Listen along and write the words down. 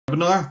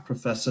webinar,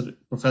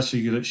 Professor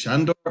Judit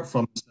Sandor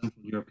from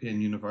Central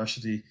European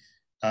University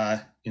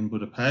in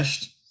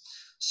Budapest.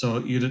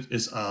 So Judit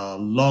is a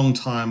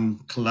long-time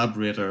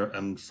collaborator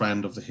and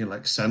friend of the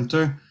Helix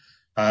Center.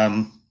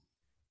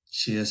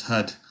 She has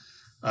had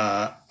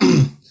a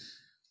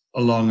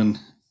long and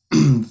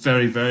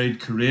very varied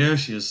career.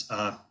 She has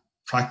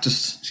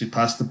she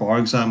passed the bar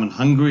exam in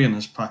Hungary and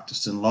has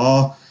practiced in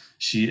law.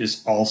 She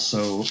is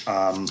also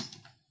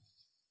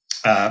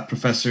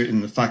professor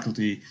in the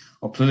Faculty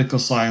of Political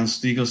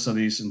Science, Legal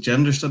Studies and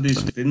Gender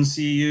Studies within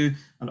CEU,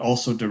 and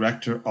also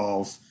director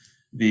of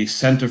the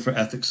Center for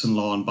Ethics in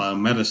Law and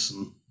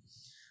Biomedicine.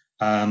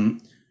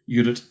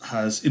 Judit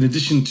has, in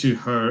addition to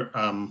her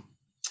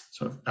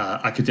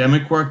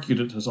academic work,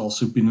 Judit has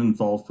also been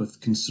involved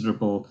with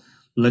considerable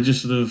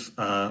legislative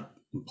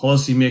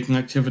policy-making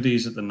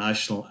activities at the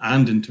national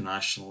and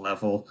international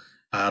level,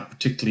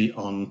 particularly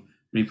on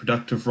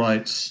reproductive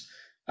rights,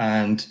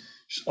 and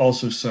she's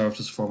also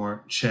served as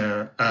former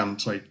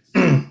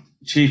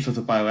chief of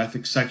the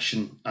bioethics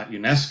section at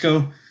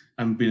UNESCO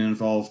and been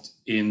involved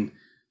in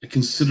a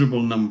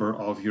considerable number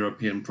of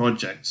European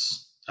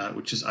projects,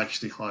 which is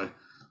actually how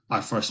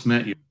I first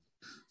met you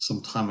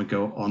some time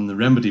ago on the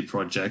Remedy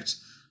project.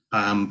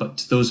 But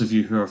to those of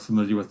you who are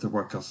familiar with the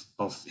work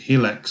of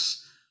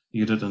Helix,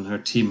 Judit and her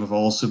team have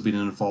also been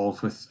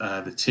involved with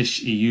the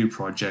TISH EU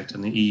project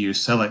and the EU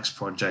CELEX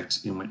project,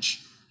 in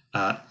which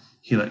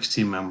Helix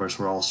team members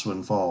were also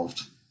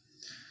involved.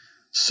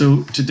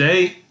 So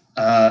today,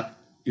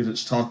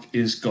 Judit's talk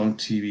is going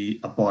to be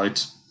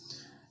about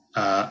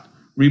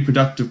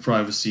reproductive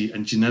privacy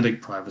and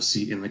genetic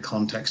privacy in the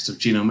context of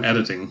genome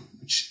editing,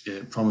 which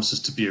promises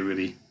to be a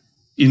really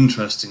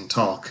interesting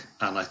talk,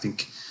 and I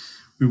think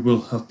we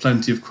will have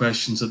plenty of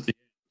questions at the end.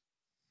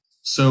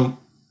 So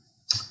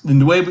in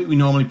the way that we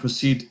normally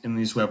proceed in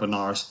these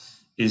webinars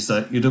is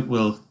that Judit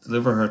will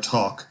deliver her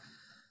talk,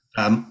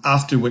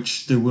 after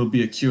which there will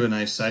be a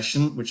Q&A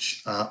session,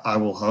 which I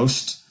will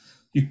host.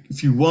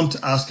 If you want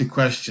to ask a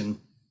question,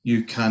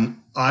 you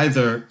can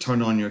either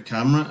turn on your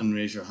camera and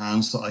raise your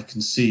hand so I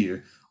can see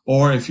you,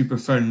 or if you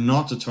prefer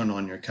not to turn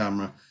on your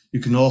camera, you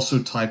can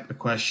also type a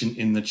question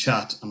in the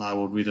chat and I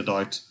will read it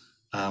out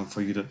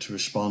for you to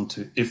respond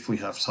to if we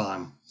have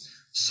time.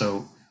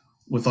 So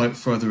without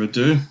further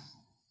ado,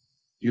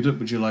 Judit,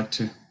 would you like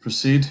to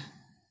proceed?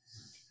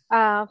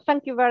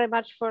 Thank you very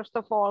much, first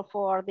of all,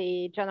 for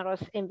the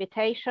generous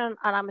invitation.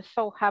 And I'm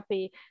so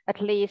happy,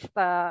 at least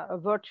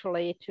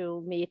virtually,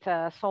 to meet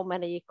so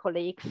many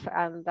colleagues.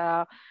 And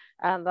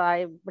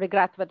I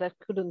regret that I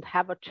couldn't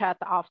have a chat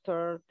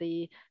after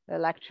the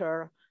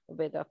lecture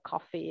with a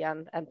coffee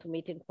and to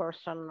meet in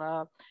person.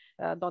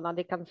 Donna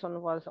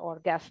Dickinson was our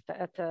guest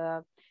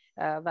at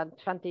when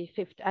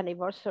 25th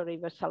anniversary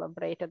was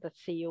celebrated at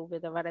CEU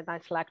with a very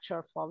nice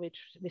lecture for which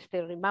we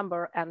still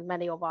remember, and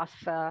many of us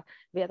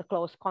we had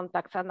close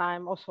contacts. And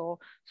I'm also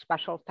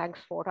special thanks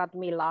for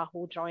Radmila,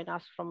 who joined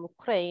us from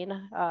Ukraine,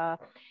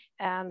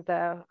 and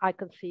I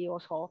can see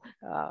also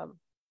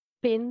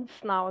pins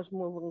now is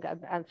moving,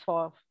 and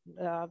so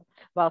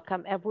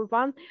welcome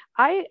everyone.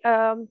 I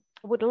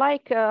would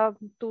like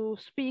to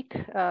speak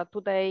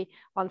today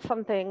on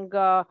something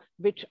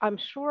which I'm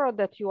sure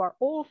that you are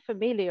all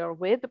familiar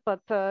with,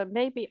 but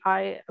maybe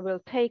I will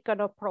take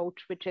an approach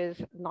which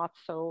is not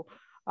so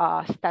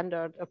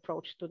standard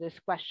approach to this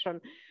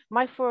question.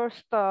 My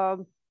first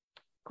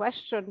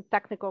question,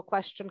 technical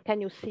question,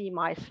 can you see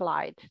my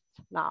slide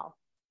now?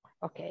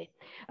 Okay,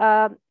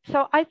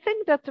 so I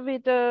think that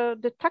with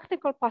the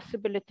technical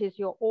possibilities,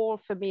 you're all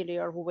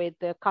familiar with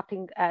the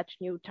cutting edge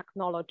new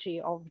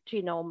technology of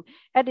genome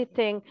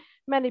editing.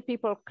 Many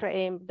people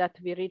claim that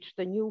we reached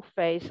the new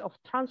phase of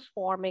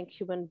transforming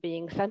human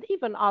beings and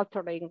even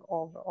altering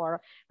of our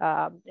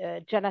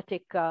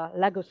genetic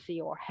legacy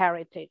or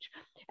heritage.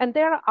 And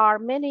there are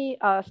many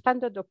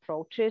standard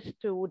approaches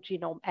to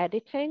genome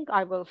editing.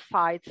 I will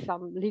cite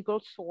some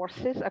legal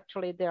sources.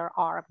 Actually, there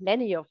are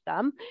many of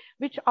them,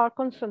 which are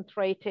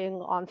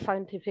concentrating on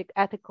scientific,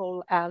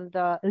 ethical, and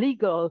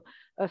legal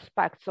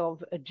aspects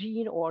of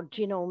gene or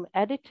genome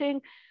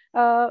editing.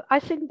 I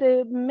think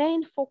the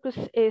main focus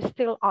is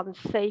still on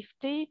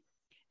safety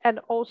and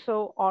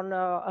also on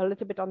a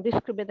little bit on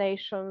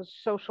discrimination,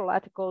 social,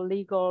 ethical,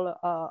 legal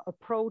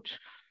approach.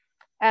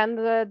 And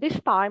this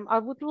time I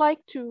would like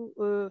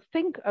to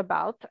think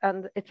about,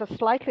 and it's a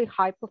slightly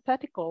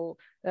hypothetical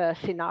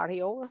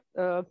scenario,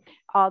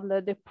 on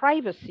the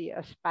privacy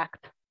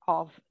aspect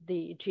of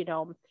the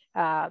genome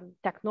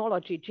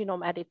technology,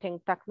 genome editing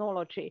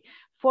technology.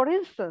 For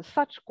instance,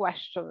 such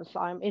questions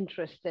I'm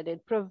interested in,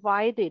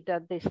 provided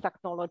that this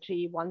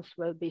technology once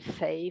will be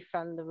safe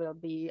and will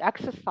be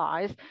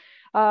exercised,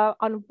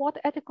 on what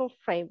ethical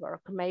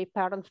framework may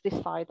parents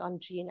decide on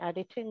gene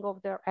editing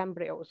of their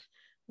embryos?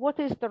 What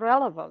is the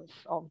relevance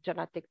of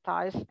genetic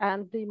ties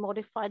and the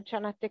modified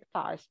genetic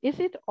ties? Is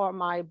it or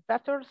my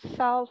better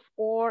self,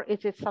 or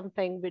is it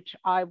something which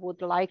I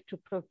would like to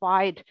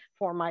provide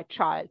for my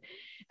child?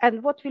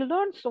 And what we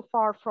learned so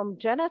far from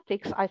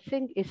genetics, I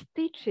think, is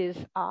teaches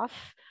us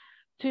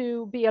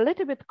to be a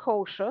little bit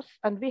cautious,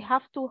 and we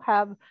have to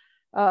have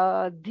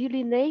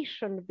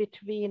delineation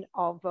between,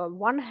 of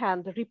one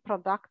hand,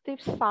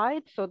 reproductive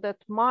side, so that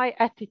my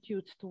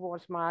attitudes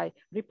towards my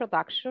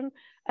reproduction,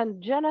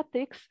 and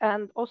genetics,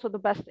 and also the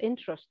best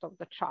interest of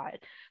the child.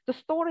 The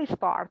story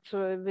starts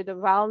with a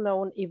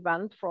well-known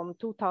event from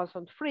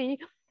 2003,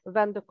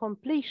 when the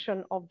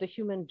completion of the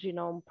Human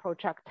Genome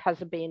Project has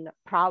been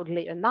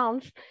proudly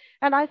announced.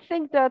 And I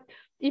think that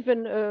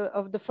even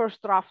of the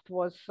first draft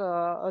was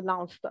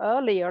announced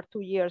earlier,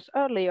 2 years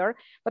earlier,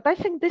 but I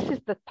think this is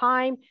the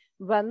time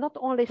when not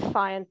only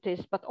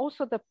scientists, but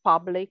also the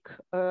public,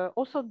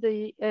 also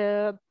the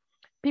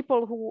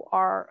people who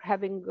are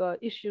having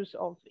issues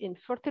of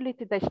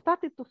infertility, they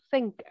started to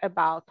think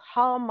about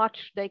how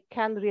much they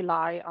can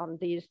rely on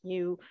these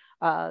new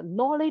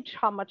knowledge,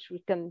 how much we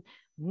can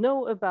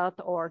know about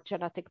our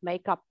genetic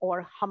makeup,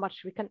 or how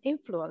much we can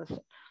influence.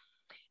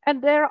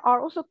 And there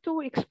are also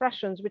two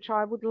expressions which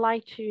I would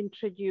like to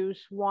introduce.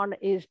 One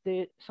is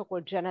the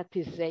so-called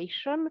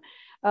genetization,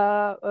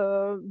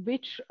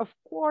 which of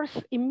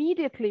course,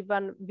 immediately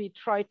when we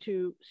try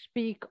to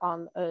speak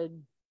on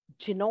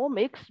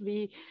genomics,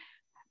 we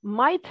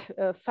might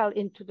fall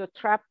into the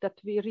trap that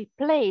we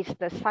replace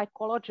the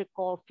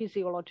psychological,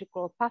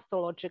 physiological,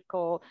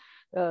 pathological,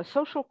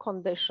 social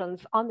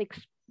conditions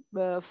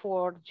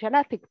for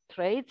genetic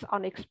traits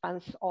on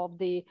expense of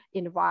the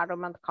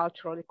environment,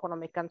 cultural,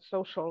 economic, and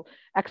social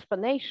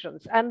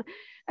explanations. And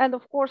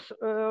of course,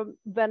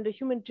 when the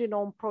Human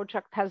Genome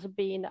Project has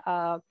been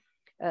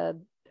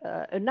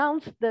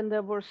announced, then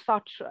there were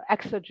such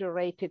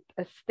exaggerated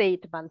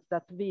statements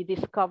that we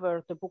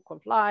discovered the book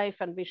of life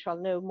and we shall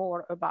know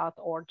more about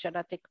our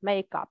genetic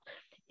makeup.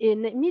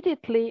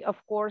 Immediately, of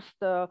course,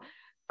 the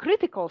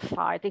critical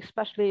side,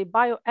 especially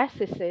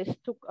bioethicists,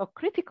 took a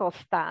critical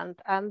stand,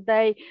 and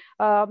they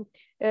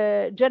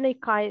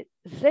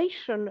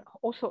genicization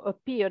also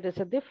appeared as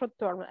a different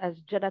term as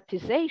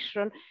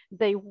genetization.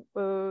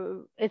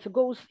 It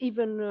goes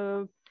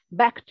even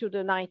back to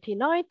the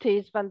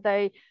 1990s when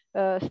they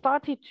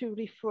started to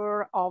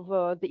refer of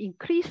the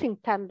increasing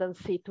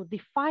tendency to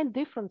define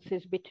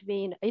differences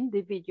between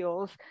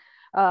individuals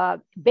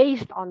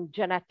based on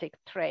genetic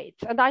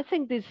traits. And I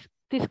think this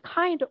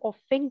kind of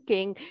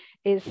thinking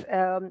is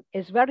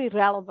very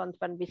relevant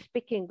when we're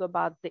speaking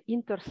about the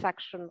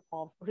intersection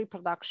of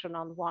reproduction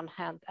on one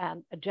hand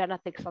and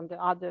genetics on the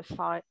other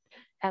side,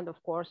 and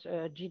of course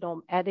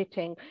genome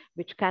editing,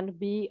 which can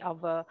be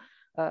of a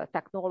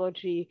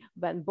technology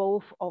when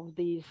both of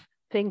these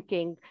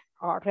thinking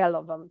are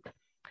relevant.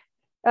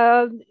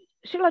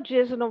 Sheila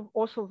Jasonov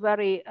also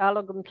very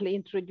elegantly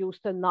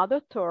introduced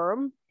another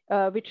term,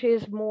 which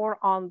is more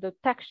on the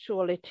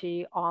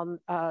textuality on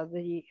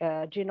the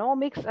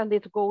genomics, and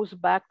it goes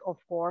back, of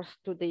course,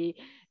 to the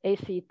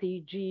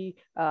ACTG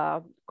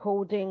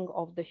coding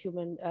of the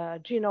human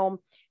genome.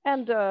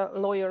 And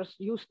lawyers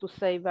used to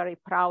say very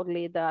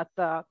proudly that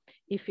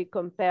if we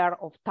compare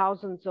of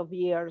thousands of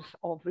years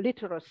of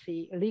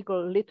literacy,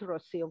 legal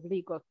literacy, of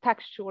legal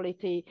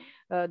textuality,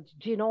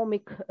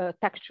 genomic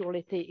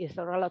textuality is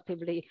a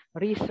relatively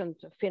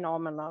recent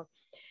phenomenon.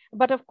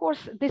 But of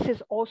course, this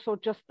is also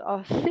just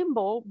a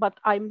symbol, but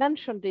I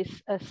mentioned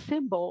this a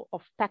symbol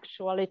of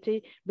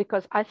textuality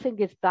because I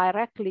think it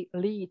directly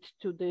leads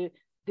to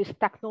this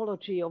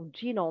technology of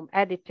genome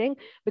editing,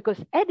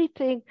 because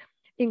editing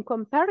in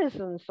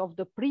comparisons of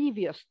the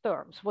previous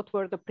terms, what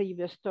were the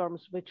previous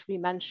terms which we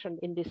mentioned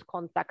in this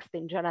context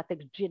in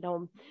genetic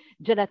genome,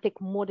 genetic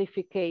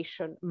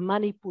modification,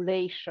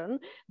 manipulation,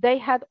 they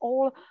had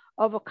all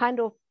of a kind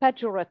of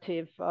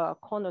pejorative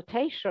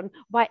connotation.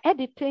 By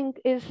editing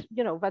is,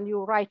 you know, when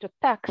you write a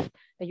text,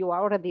 you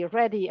are already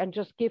ready and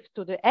just give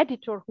to the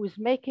editor who is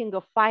making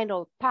a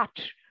final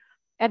touch,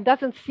 and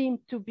doesn't seem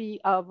to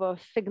be of a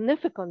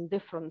significant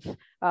difference.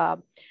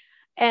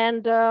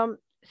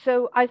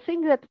 So I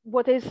think that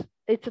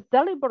it's a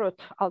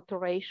deliberate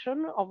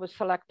alteration of a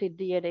selected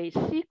DNA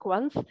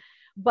sequence,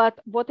 but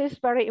what is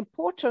very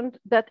important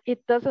that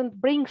it doesn't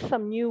bring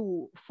some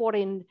new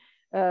foreign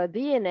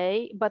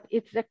DNA, but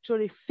it's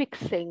actually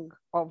fixing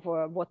of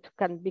what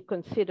can be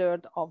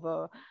considered of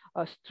a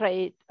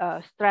straight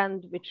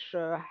strand which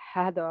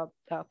had a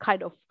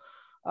kind of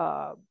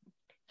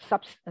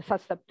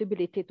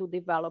susceptibility to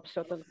develop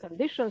certain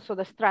conditions. So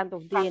the strand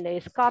of DNA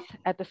is cut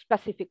at a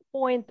specific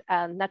point,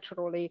 and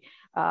naturally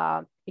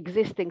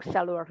existing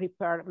cellular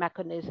repair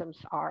mechanisms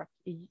are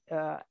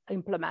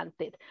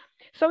implemented.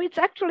 So it's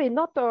actually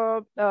not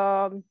a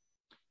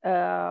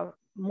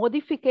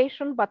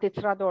modification, but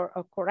it's rather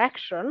a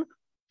correction.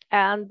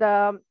 And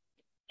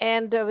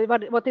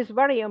what is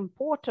very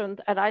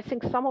important, and I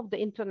think some of the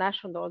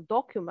international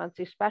documents,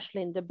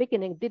 especially in the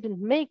beginning, didn't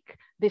make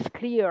this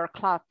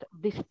clear-cut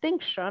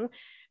distinction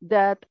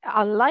that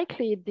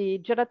unlikely the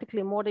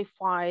genetically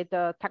modified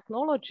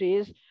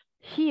technologies,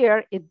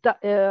 here,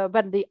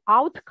 when the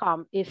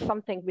outcome is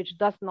something which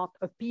does not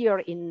appear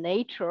in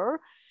nature,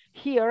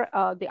 here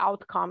the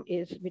outcome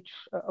is which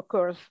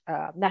occurs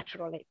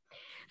naturally.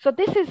 So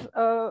this is,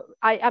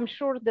 I'm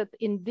sure that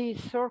in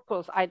these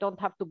circles, I don't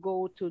have to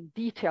go to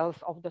details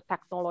of the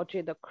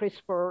technology, the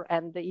CRISPR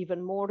and the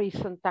even more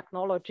recent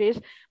technologies,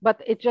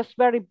 but it just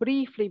very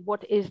briefly,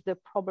 what is the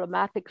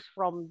problematics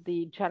from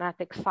the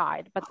genetic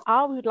side. But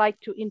I would like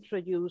to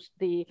introduce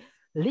the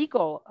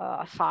legal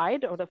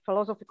side or the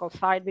philosophical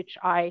side, which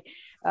I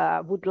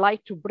would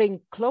like to bring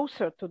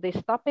closer to this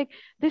topic.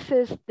 This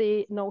is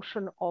the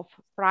notion of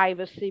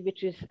privacy,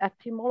 which is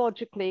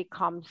etymologically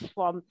comes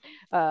from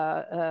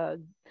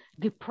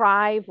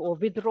deprived or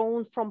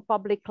withdrawn from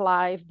public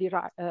life,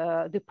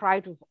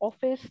 deprived of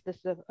office, this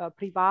is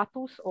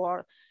privatus,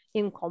 or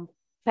in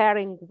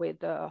comparing with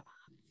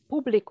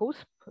publicus,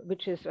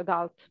 which is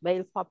adult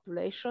male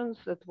populations,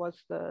 it was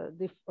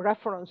the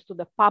reference to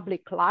the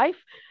public life.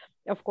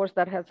 Of course,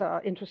 that has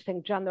an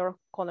interesting gender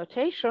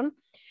connotation.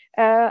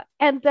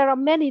 And there are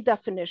many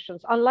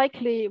definitions.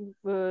 Unlikely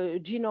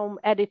genome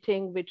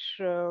editing, which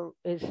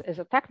is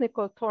a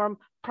technical term,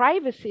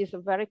 privacy is a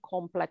very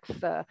complex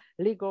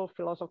legal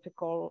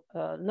philosophical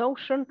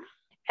notion.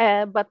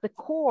 But the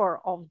core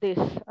of this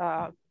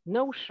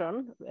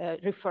notion,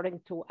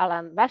 referring to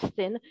Alan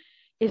Westin,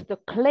 is the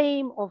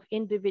claim of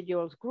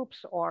individuals,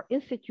 groups, or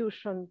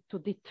institutions to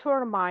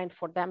determine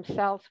for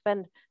themselves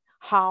when,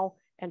 how,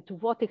 and to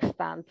what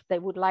extent they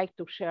would like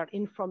to share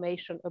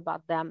information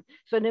about them.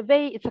 So in a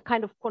way, it's a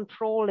kind of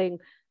controlling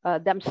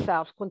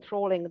themselves,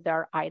 controlling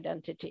their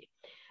identity.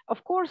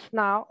 Of course,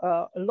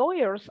 now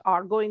lawyers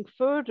are going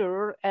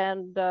further,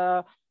 and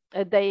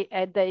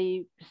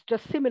they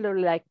just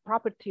similarly like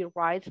property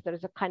rights, there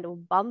is a kind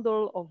of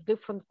bundle of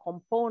different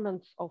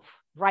components of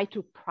right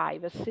to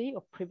privacy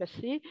or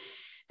privacy,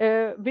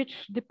 which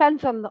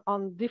depends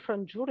on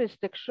different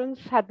jurisdictions,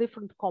 have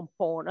different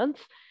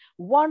components.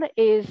 One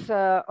is,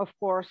 of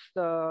course,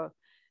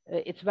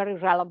 it's very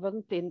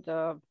relevant in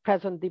the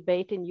present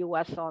debate in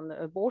US on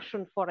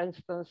abortion, for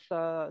instance,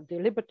 the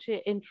liberty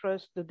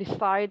interest, to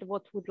decide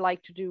what would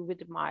like to do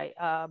with my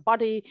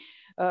body,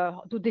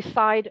 to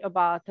decide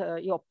about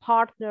your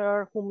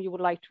partner, whom you would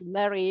like to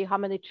marry, how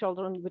many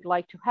children you would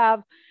like to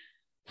have,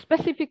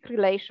 specific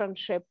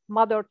relationship,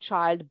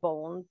 mother-child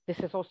bond. This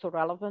is also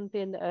relevant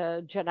in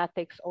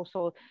genetics,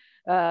 also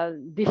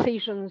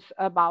decisions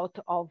about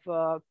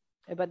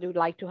whether you'd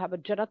like to have a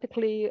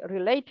genetically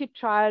related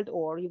child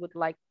or you would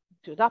like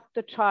to adopt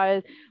a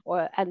child,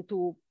 and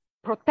to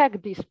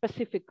protect the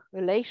specific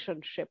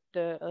relationship,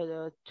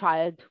 the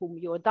child whom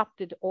you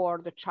adopted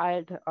or the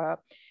child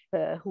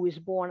who is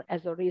born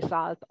as a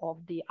result of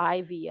the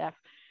IVF.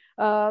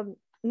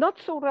 Not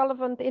so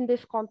relevant in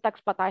this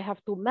context, but I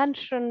have to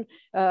mention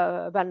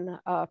when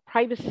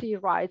privacy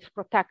rights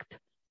protect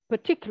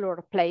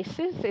particular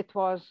places. It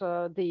was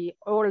the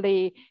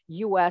early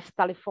US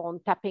telephone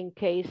tapping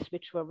case,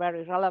 which were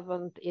very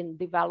relevant in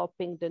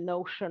developing the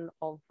notion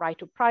of right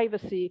to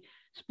privacy.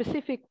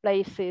 Specific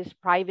places,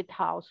 private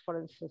house, for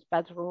instance,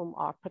 bedroom,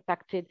 are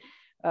protected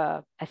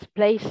as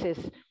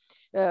places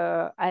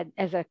and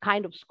as a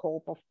kind of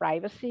scope of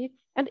privacy.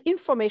 And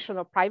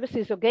informational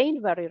privacy is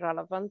again very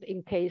relevant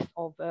in case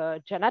of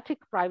genetic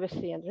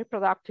privacy and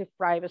reproductive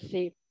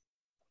privacy.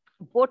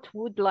 What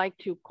would like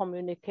to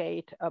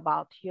communicate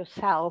about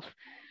yourself,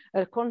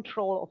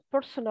 control of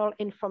personal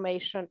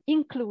information,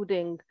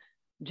 including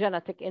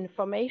genetic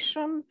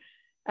information.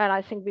 And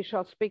I think we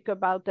shall speak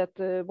about that.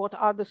 What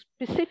are the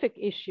specific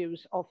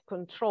issues of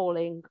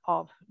controlling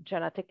of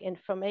genetic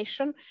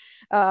information?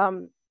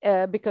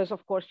 Because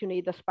of course you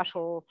need a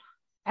special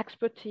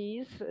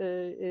expertise.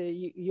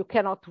 You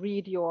cannot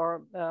read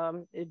your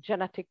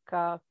genetic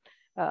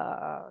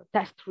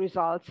test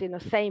results in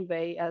the same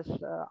way as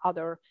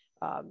other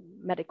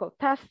medical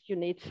tests. You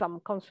need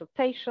some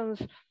consultations,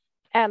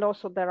 and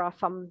also there are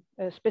some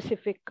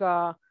specific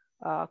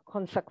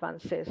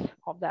consequences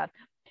of that.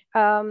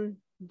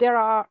 There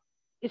are,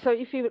 so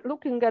if you're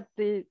looking at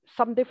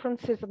some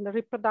differences in the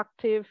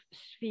reproductive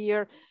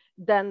sphere,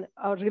 then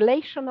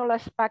relational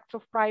aspects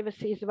of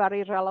privacy is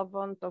very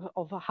relevant,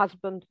 of a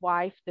husband,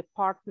 wife, the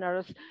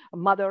partners,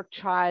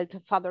 mother-child,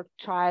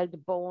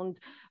 father-child bond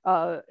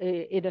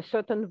in a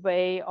certain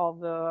way of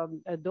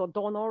the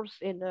donors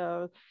and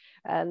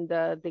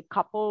the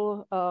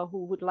couple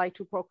who would like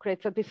to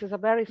procreate. So this is a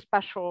very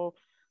special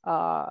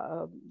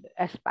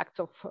aspect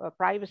of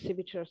privacy,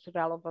 which is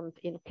relevant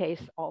in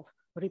case of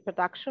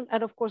reproduction.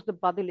 And of course, the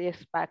bodily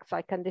aspects.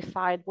 I can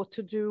decide what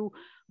to do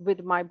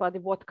with my body,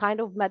 what kind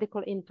of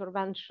medical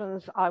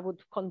interventions I would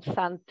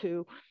consent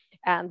to,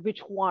 and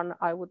which one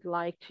I would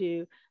like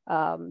to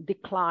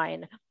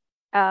decline.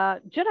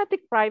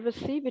 Genetic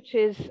privacy, which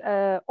is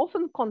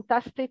often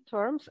contested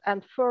terms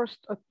and first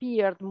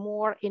appeared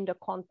more in the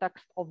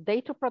context of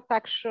data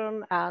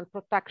protection and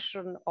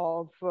protection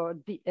of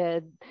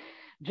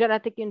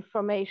genetic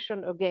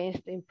information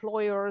against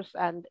employers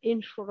and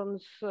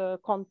insurance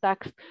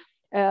context.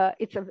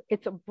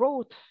 It's a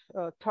broad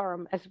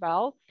term as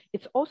well.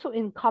 It's also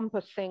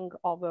encompassing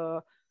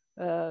of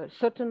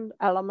certain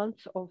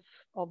elements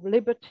of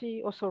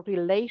liberty, also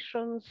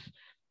relations,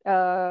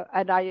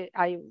 And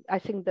I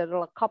think there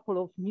are a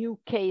couple of new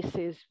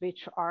cases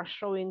which are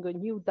showing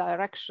new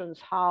directions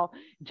how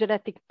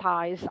genetic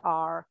ties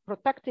are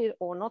protected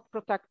or not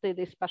protected,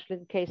 especially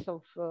in case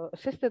of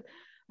assisted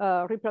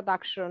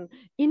reproduction.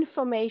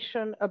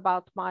 Information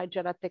about my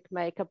genetic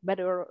makeup,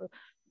 whether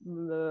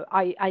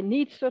I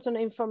need certain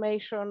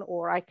information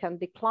or I can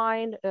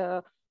decline.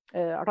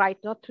 Right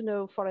not to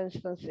know, for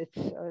instance, it's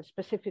a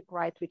specific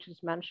right which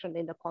is mentioned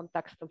in the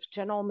context of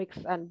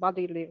genomics and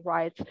bodily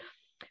rights.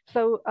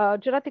 So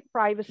genetic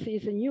privacy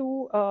is a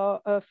new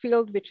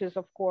field, which is,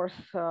 of course,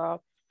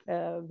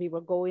 we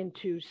will go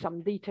into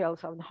some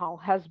details on how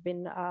has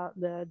been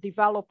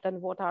developed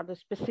and what are the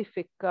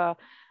specific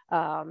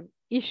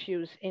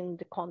issues in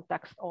the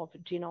context of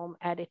genome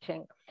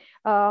editing.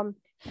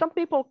 Some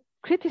people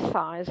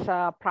criticize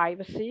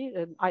privacy.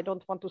 I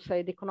don't want to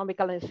say the economic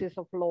analysis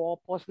of law,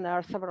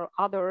 Posner, several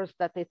others,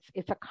 that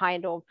it's a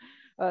kind of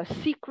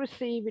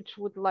secrecy which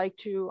would like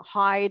to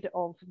hide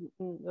of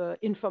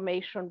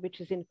information which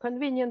is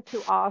inconvenient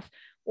to us,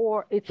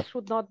 or it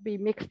should not be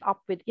mixed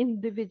up with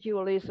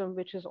individualism,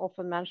 which is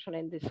often mentioned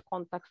in this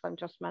context. I'm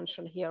just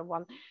mentioned here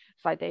one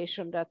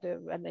citation that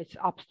when it's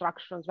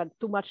abstractions, when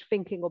too much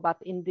thinking about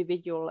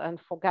individual and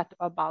forget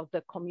about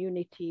the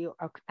community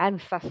or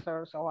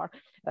ancestors or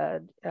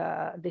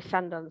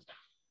descendants.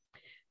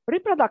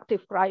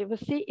 Reproductive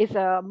privacy is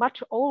a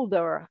much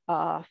older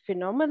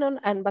phenomenon,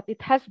 but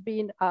it has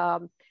been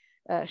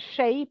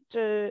shaped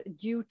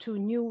due to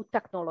new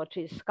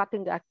technologies,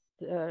 cutting-edge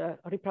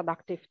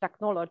reproductive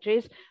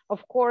technologies.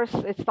 Of course,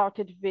 it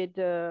started with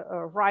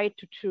a right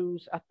to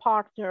choose a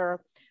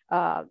partner,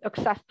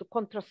 access to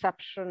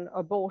contraception,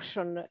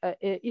 abortion,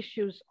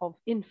 issues of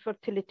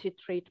infertility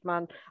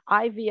treatment,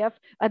 IVF,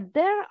 and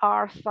there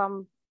are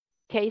some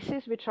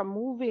cases which are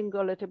moving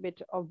a little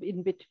bit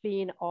in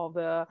between of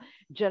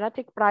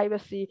genetic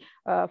privacy,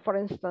 for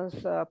instance,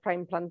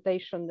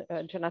 preimplantation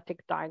genetic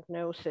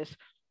diagnosis.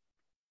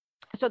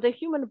 So the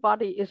human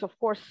body is, of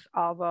course,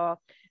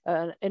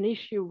 an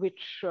issue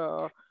which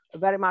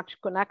very much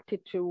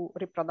connected to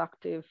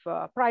reproductive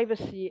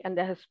privacy, and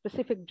there has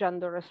specific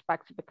gender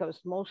aspects because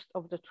most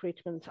of the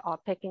treatments are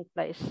taking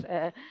place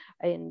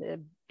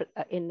in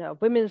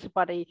women's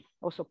body,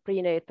 also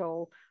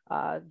prenatal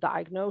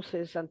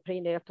diagnosis and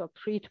prenatal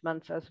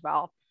treatments as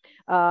well.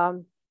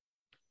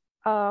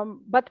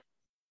 But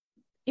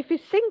if you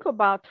think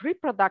about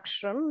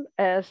reproduction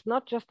as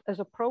not just as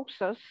a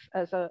process,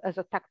 as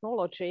a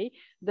technology,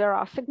 there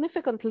are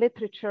significant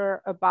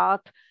literature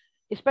about,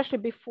 especially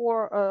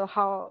before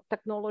how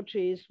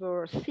technologies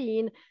were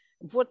seen,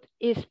 what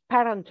is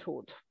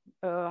parenthood,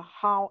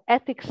 how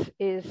ethics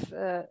is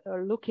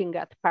looking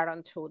at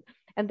parenthood.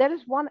 And there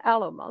is one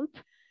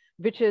element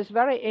which is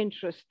very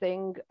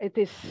interesting. It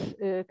is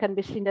can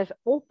be seen as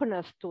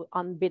openness to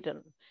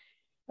unbidden.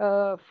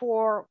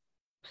 For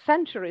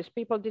centuries,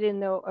 people didn't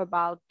know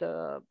about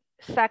the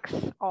sex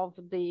of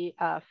the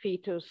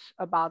fetus,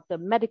 about the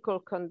medical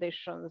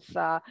conditions,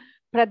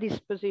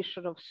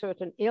 predisposition of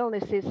certain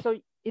illnesses. So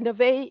in a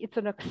way, it's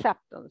an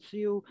acceptance.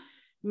 You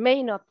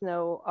may not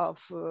know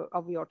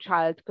of your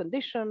child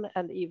condition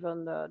and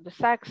even the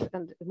sex,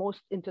 and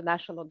most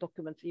international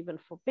documents even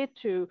forbid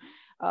to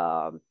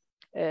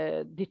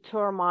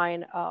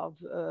determine of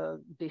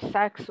the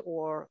sex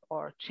or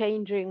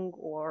changing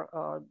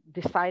or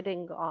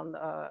deciding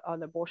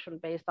on abortion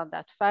based on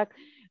that fact,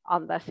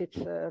 unless it's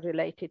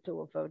related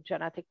to a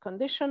genetic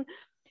condition.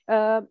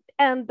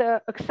 And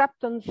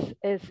acceptance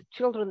is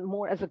children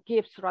more as a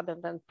gift rather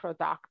than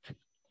product.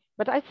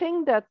 But I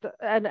think that,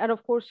 and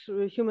of course,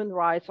 human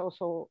rights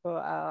also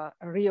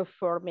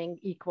reaffirming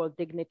equal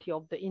dignity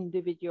of the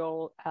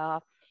individual.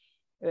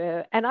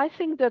 And I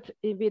think that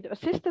with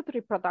assisted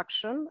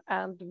reproduction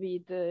and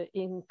with the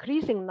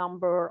increasing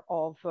number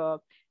of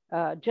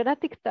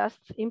genetic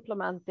tests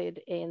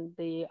implemented in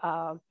the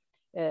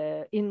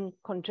in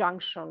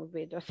conjunction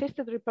with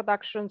assisted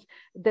reproductions,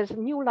 there's a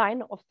new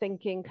line of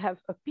thinking have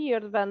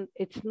appeared when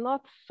it's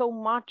not so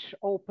much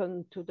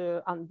open to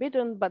the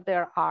unbidden, but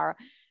there are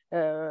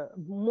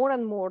more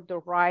and more the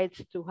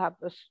rights to have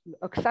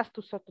access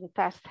to certain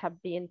tests have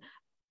been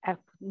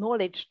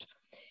acknowledged.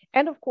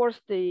 And of course,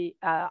 the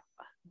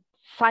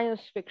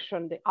science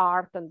fiction, the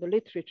art and the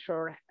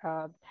literature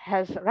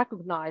has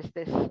recognized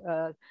this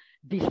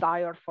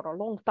desire for a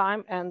long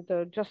time. And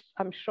just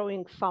I'm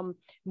showing some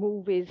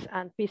movies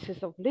and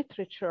pieces of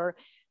literature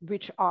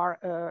which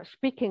are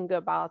speaking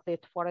about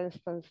it. For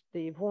instance,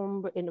 the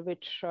womb, in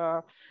which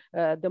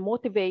the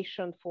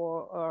motivation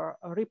for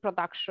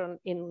reproduction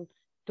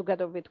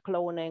together with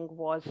cloning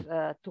was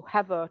to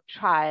have a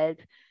child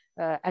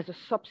as a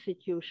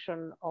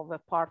substitution of a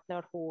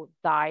partner who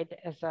died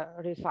as a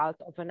result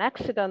of an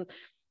accident.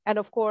 And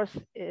of course,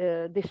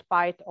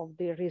 despite of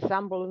the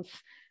resemblance,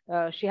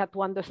 she had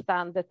to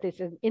understand that this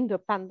is an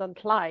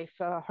independent life.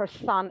 Her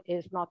son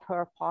is not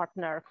her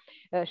partner.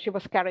 She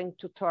was carrying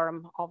to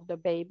term of the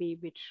baby,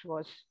 which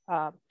was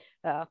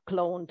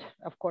cloned.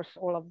 Of course,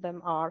 all of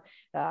them are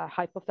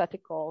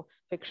hypothetical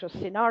fictional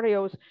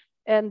scenarios.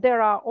 And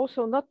there are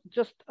also, not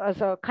just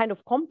as a kind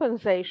of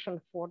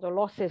compensation for the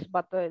losses,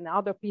 but in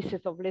other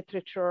pieces of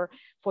literature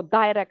for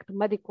direct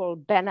medical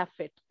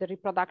benefit. The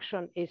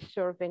reproduction is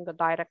serving a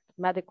direct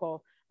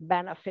medical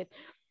benefit.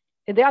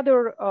 And the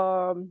other,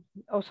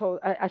 also,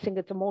 I think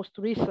it's the most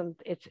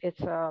recent, it's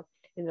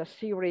in a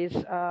series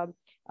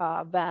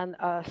when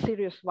a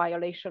serious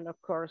violation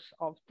occurs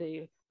of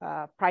the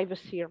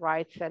privacy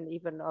rights and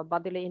even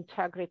bodily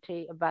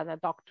integrity when a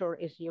doctor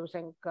is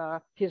using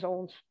his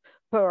own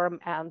sperm,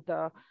 and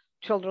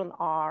children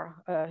are,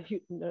 a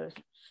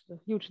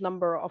huge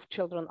number of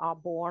children are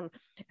born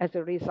as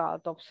a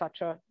result of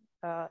such a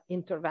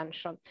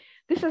intervention.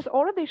 This is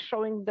already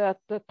showing that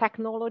the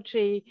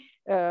technology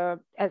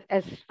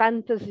as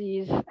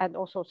fantasies, and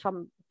also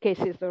some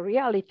cases the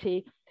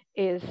reality,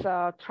 is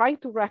try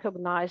to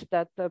recognize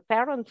that the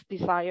parents'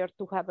 desire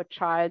to have a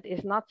child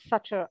is not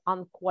such an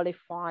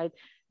unqualified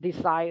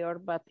desire,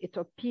 but it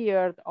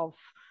appeared of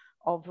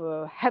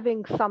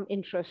having some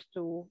interest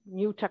to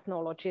new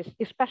technologies,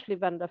 especially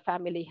when the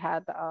family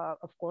had,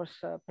 of course,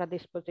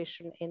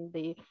 predisposition in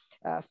the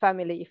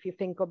family. If you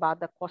think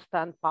about the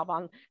Costa and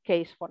Pavan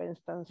case, for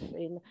instance,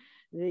 in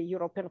the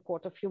European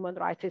Court of Human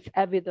Rights, it's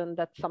evident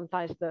that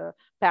sometimes the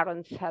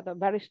parents had a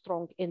very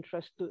strong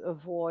interest to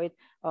avoid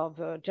of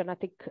a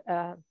genetic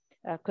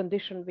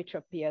condition which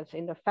appears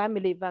in the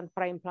family when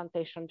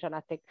pre-implantation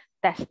genetic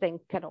testing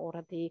can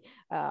already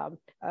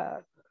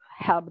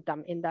help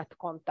them in that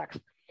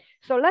context.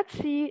 So let's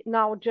see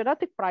now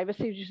genetic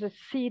privacy. You just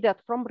see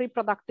that from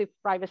reproductive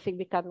privacy,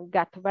 we can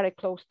get very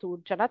close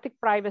to genetic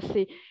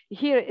privacy.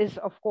 Here is,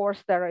 of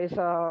course, there is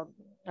a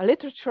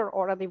literature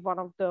already. One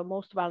of the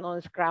most well-known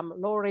is Graham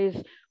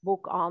Lowry's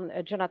book on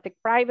genetic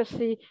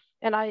privacy.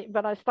 And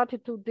when I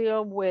started to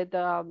deal with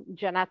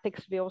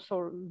genetics, we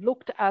also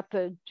looked at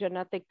the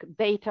genetic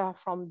data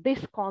from this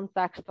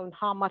context on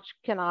how much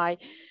can I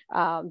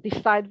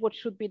decide what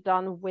should be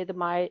done with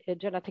my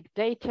genetic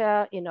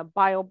data in a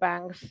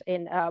biobanks,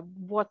 in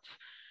what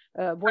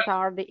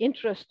are the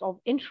interests of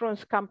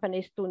insurance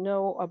companies to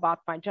know about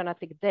my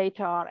genetic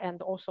data,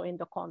 and also in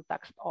the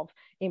context of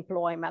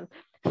employment.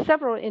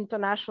 Several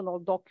international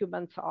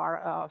documents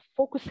are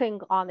focusing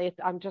on it.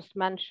 I'm just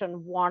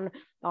mentioned one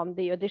on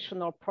the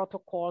additional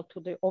protocol to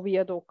the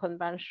Oviedo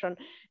Convention,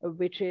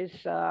 which is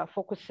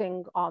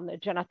focusing on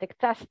genetic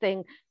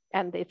testing.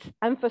 And it's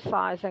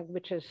emphasizing,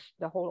 which is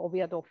the whole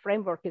Oviedo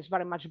framework is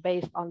very much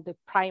based on the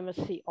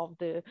primacy of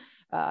the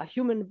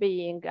human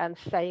being, and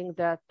saying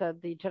that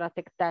the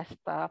genetic test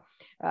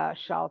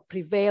shall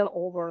prevail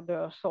over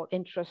the sole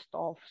interest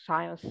of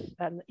science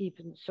and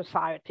even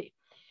society.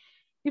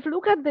 If you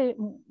look at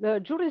the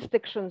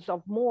jurisdictions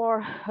of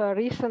more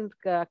recent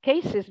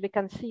cases, we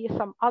can see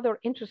some other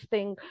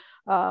interesting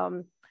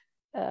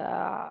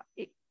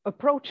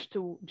approach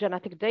to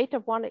genetic data.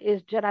 One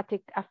is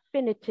genetic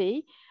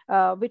affinity,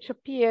 which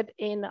appeared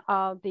in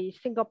the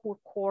Singapore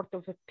Court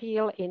of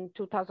Appeal in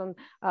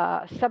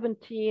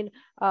 2017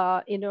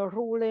 in a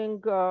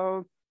ruling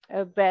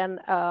when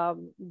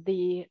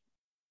the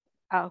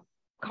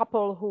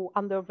couple who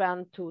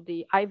underwent to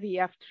the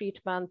IVF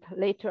treatment,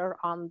 later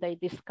on they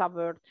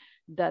discovered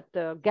that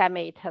the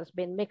gamete has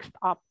been mixed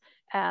up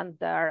and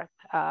their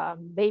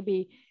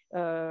baby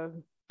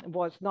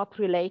was not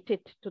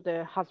related to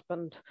the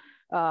husband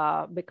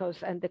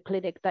because in the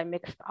clinic they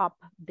mixed up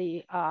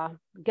the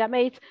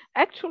gametes.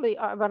 Actually,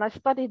 when I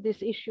studied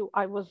this issue,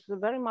 I was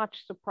very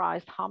much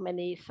surprised how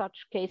many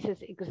such cases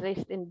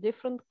exist in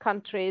different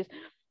countries,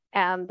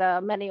 and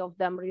many of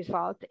them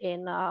result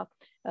in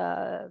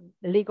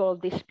legal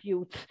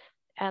disputes.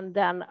 And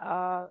then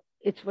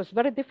it was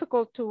very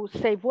difficult to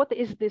say what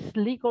is this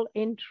legal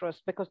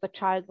interest, because the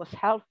child was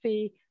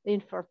healthy, the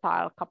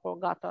infertile couple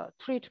got a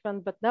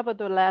treatment, but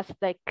nevertheless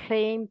they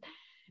claimed,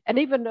 and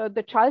even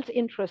the child's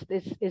interest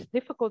is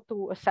difficult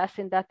to assess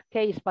in that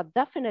case, but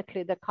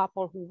definitely the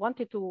couple who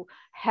wanted to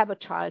have a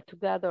child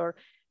together,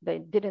 they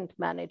didn't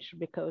manage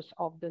because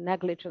of the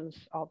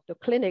negligence of the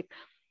clinic.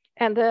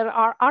 And there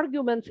are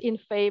arguments in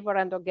favor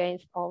and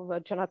against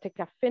of genetic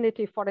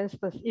affinity. For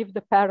instance, if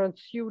the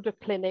parents sue the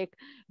clinic,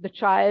 the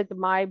child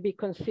might be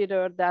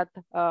considered that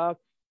as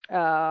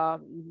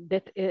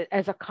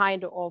a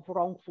kind of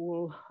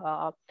wrongful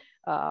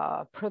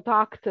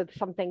product.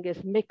 Something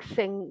is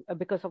mixing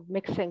because of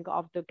mixing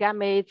of the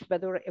gametes.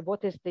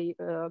 What is the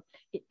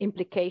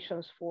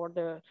implications for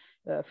the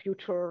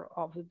future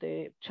of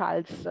the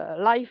child's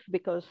life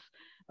because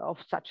of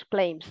such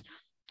claims?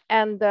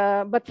 And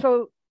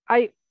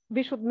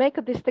we should make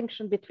a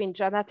distinction between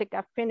genetic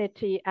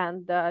affinity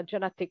and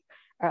genetic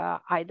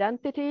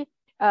identity,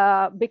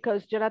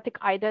 because genetic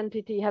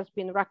identity has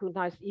been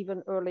recognized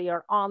even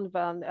earlier on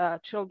when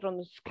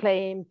children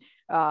claim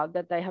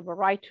that they have a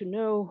right to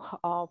know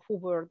who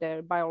were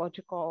their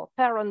biological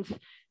parents.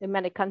 In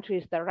many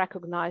countries, they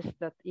recognize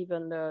that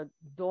even the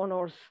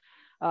donor's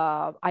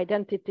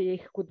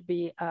identity could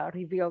be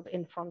revealed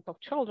in front of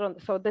children.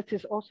 So this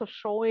is also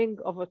showing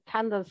of a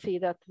tendency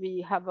that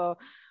we have a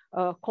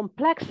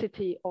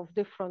complexity of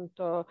different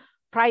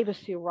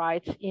privacy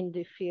rights in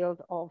the field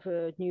of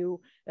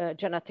new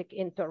genetic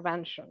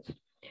interventions.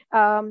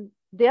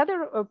 The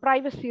other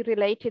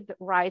privacy-related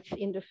rights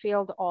in the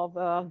field of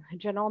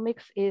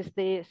genomics is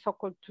the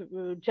so-called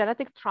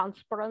genetic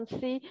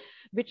transparency,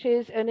 which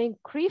is an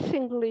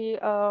increasingly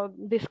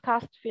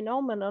discussed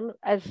phenomenon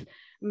as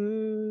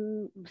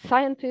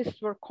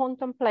scientists were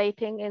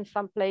contemplating in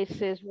some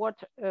places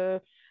what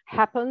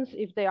happens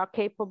if they are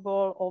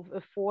capable of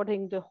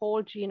affording the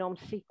whole genome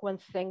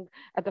sequencing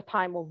at the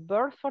time of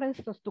birth, for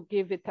instance, to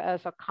give it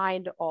as a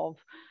kind of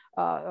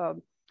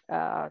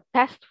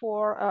test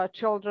for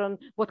children.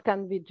 What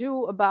can we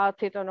do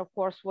about it? And of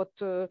course, what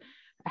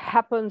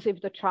happens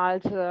if the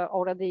child's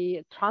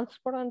already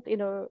transparent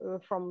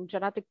from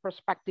genetic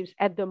perspectives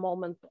at the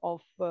moment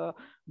of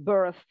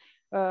birth.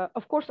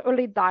 Of course,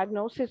 early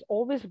diagnosis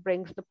always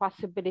brings the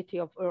possibility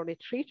of early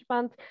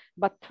treatment,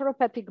 but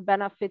therapeutic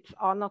benefits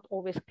are not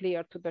always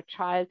clear to the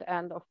child.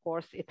 And of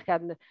course,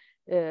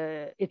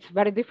 it's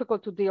very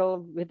difficult to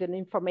deal with an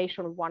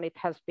information when it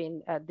has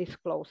been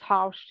disclosed.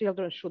 How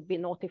children should be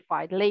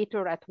notified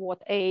later, at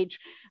what age,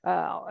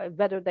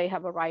 whether they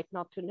have a right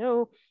not to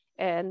know,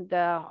 and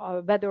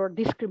whether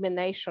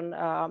discrimination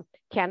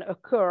can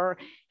occur.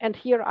 And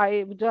here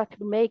I would like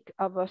to make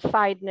a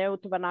side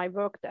note. When I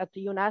worked at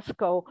the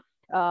UNESCO,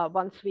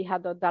 once we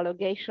had a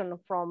delegation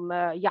from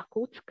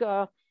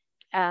Yakutsk,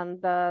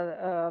 and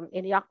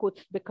in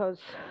Yakutsk, because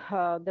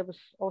there was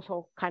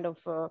also kind of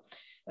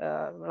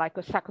like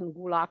a second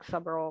Gulag,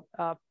 several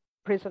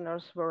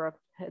prisoners were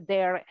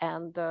there,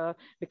 and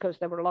because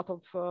there were a lot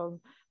of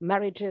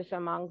marriages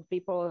among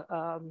people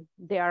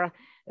there,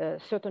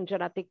 certain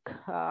genetic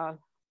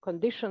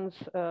conditions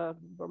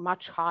were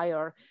much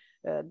higher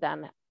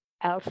than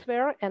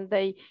elsewhere, and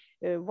they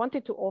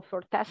wanted to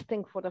offer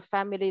testing for the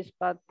families,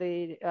 but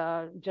the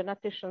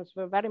geneticians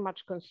were very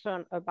much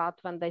concerned about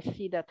when they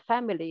see that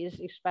families,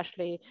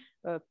 especially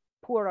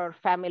poorer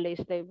families,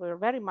 they were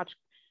very much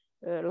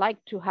like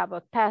to have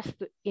a test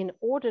in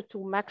order to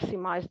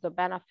maximize the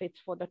benefits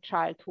for the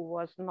child who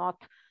was not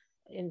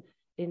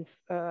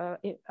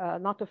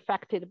not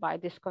affected by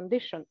this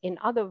condition. In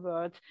other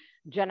words,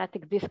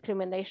 genetic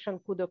discrimination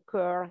could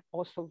occur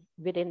also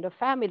within the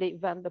family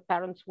when the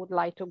parents would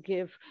like to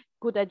give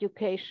good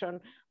education,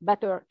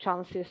 better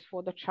chances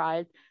for the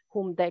child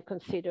whom they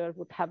consider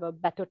would have a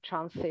better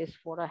chances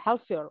for a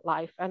healthier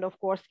life. And of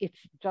course, it's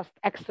just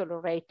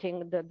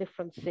accelerating the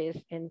differences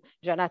in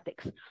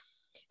genetics.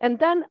 And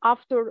then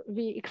after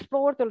we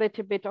explored a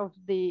little bit of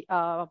the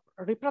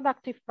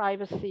reproductive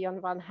privacy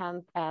on one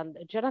hand and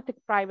genetic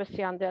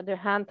privacy on the other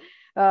hand,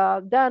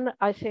 then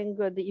I think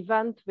the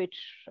event which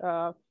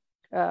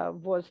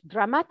was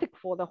dramatic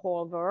for the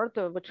whole world,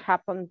 which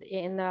happened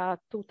in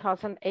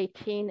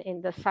 2018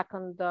 in the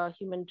second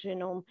Human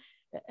Genome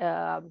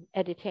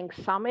Editing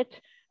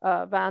Summit,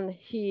 when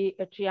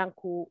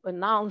Jiankui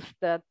announced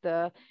that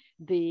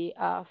the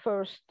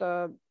first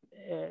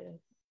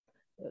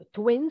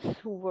twins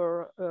who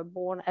were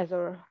born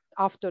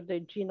after the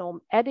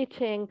genome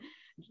editing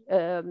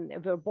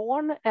were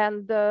born,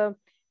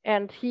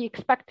 and he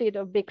expected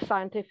a big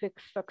scientific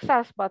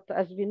success, but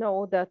as we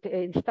know that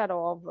instead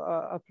of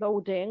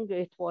applauding,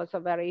 it was a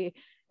very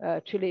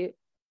chilly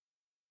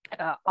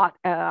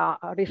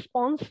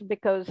response,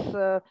 because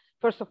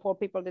first of all,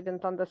 people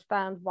didn't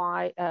understand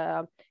why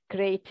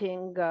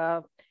creating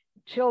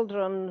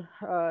children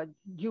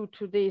due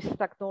to these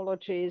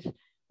technologies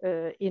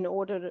in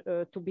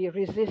order to be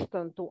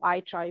resistant to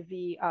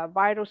HIV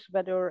virus,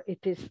 whether it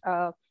is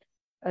a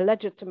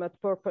legitimate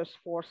purpose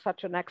for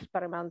such an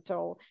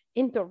experimental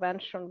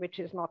intervention, which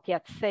is not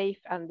yet safe,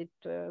 and it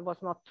was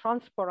not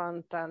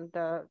transparent, and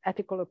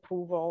ethical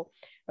approval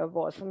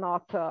was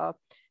not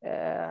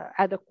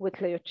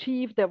adequately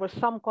achieved. There was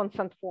some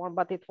consent form,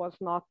 but it was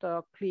not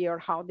clear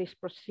how this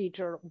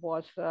procedure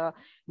was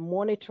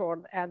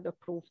monitored and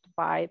approved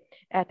by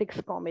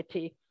ethics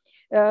committee.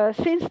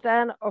 Since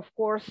then, of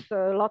course,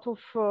 a lot of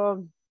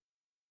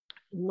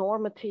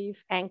normative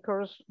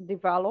anchors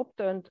developed,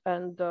 and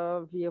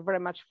we are very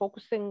much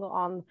focusing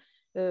on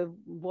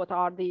what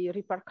are the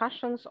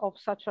repercussions of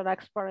such an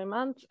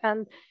experiment.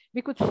 And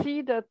we could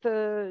see that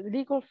the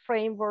legal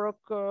framework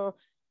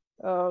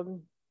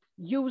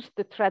used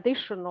the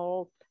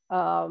traditional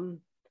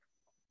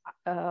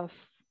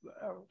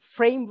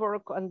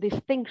framework and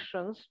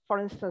distinctions, for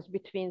instance,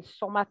 between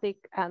somatic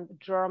and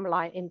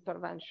germline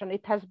intervention.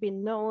 It has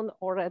been known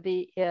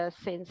already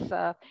since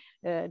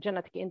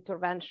genetic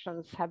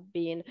interventions have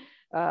been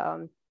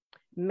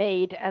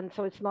made, and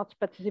so it's not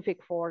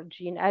specific for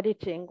gene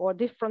editing, or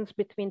difference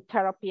between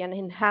therapy and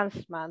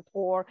enhancement,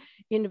 or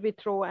in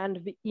vitro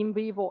and in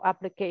vivo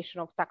application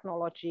of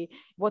technology,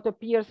 what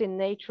appears in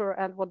nature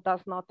and what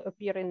does not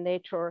appear in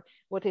nature,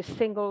 what is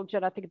single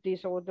genetic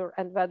disorder,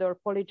 and whether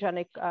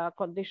polygenic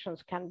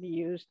conditions can be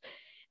used.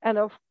 And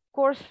of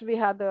course, we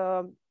had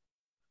a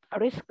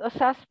risk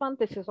assessment.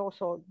 This is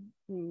also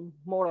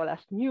more or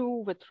less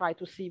new. We try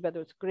to see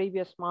whether it's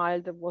grievous,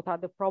 mild, what are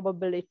the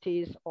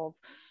probabilities of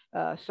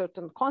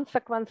certain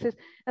consequences,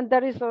 and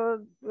there is a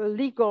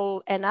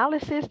legal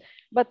analysis.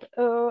 But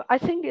I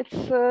think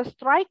it's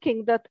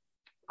striking that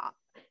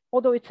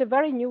although it's a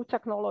very new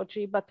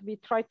technology, but we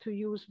try to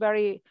use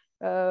very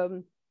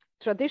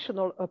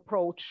traditional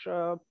approach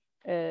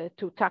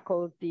to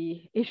tackle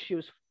the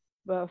issues.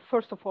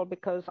 First of all,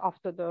 because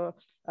after the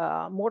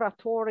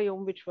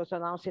moratorium, which was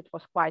announced, it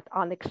was quite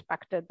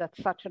unexpected that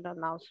such an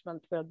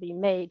announcement will be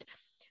made.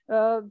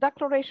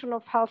 Declaration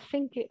of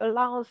Helsinki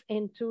allows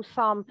into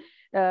some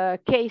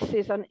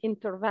cases and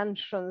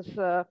interventions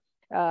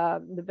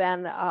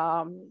when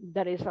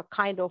there is a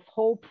kind of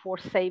hope for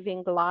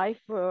saving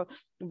life.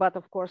 But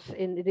of course,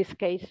 in this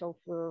case of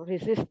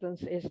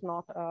resistance is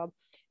not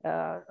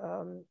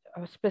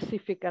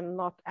specific and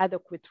not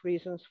adequate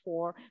reasons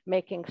for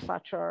making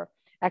such a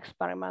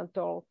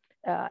experimental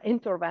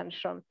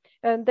intervention.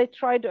 And they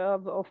tried,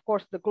 of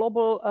course, the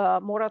global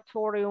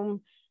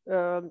moratorium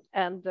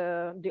and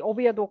the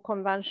Oviedo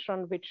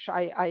Convention, which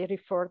I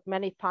referred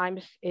many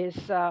times, is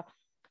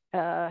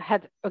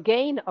had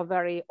again a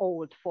very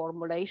old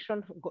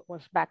formulation,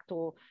 was back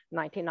to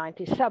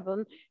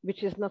 1997,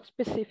 which is not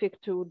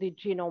specific to the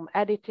genome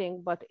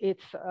editing, but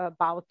it's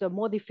about the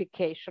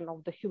modification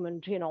of the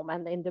human genome.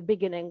 And in the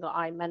beginning,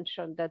 I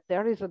mentioned that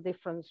there is a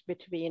difference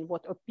between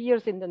what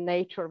appears in the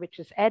nature, which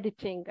is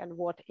editing, and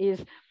what is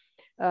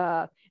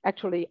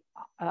actually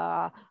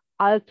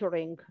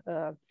altering,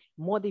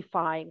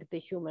 modifying the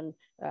human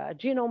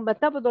genome.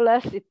 But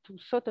nevertheless, to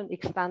a certain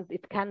extent,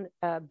 it can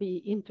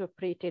be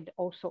interpreted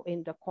also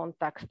in the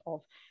context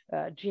of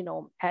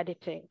genome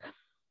editing.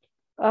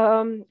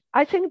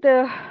 I think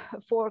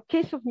for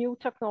case of new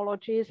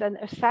technologies and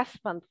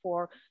assessment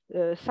for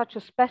such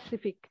a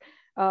specific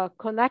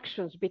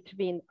connections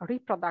between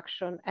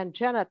reproduction and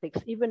genetics,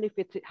 even if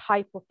it's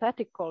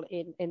hypothetical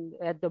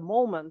at the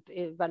moment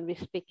when we're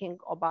speaking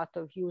about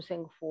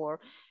using for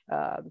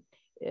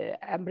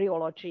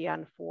embryology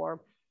and for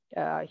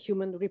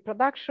human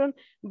reproduction.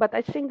 But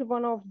I think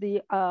one of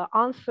the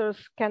answers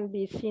can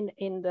be seen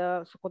in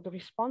the so-called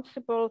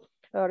responsible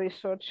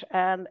research,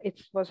 and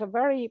it was a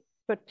very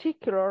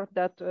particular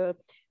that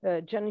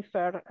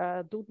Jennifer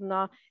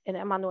Doudna and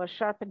Emmanuel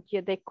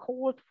Charpentier, they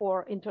called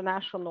for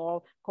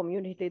international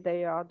community.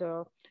 They are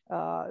the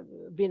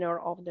winner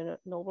of the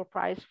Nobel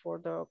Prize for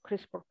the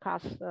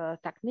CRISPR-Cas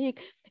technique,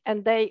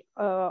 and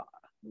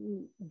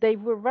they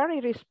were very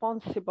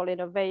responsible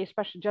in a way,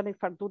 especially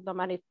Jennifer Doudna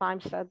many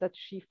times said that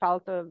she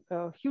felt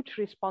a huge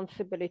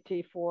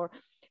responsibility for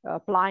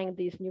applying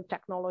these new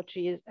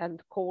technologies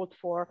and called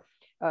for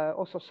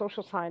also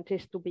social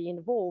scientists to be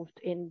involved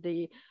in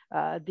the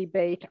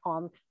debate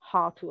on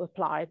how to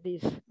apply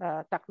this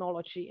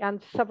technology.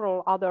 And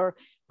several other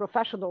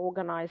professional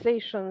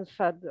organizations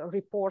had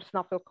reports.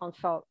 National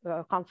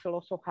Council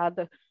also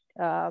had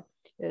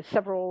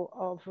several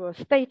of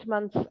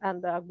statements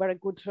and a very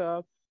good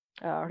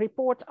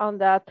report on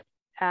that.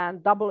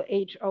 And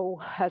WHO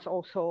has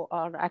also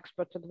an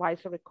expert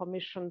advisory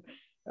commission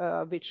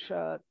which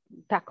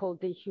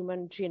tackled the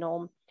human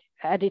genome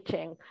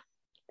editing.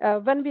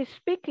 When we're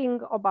speaking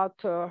about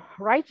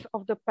rights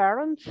of the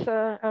parents,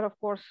 and of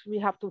course we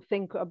have to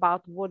think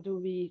about what do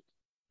we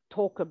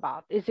talk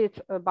about. Is it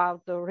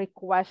about the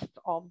request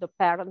of the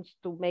parents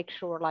to make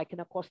sure, like in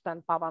a Costa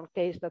and Pavan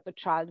case, that the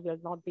child will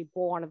not be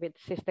born with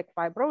cystic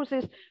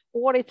fibrosis,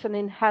 or it's an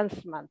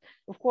enhancement?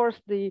 Of course,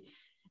 we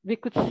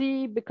could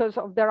see, because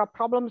there are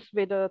problems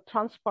with the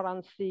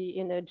transparency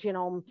in a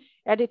genome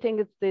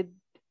editing,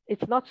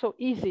 it's not so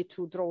easy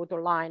to draw the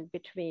line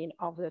between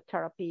of the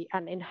therapy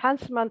and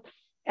enhancement.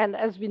 And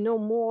as we know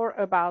more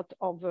about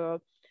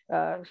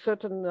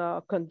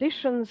certain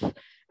conditions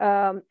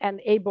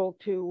and able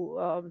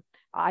to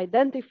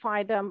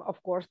identify them,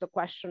 of course, the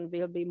question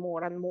will be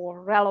more and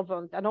more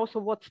relevant. And also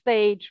what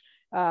stage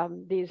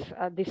these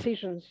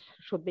decisions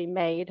should be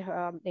made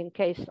in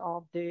case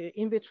of the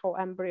in vitro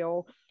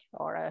embryo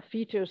or a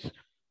fetus,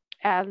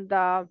 and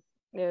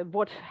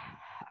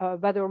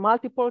whether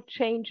multiple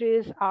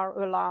changes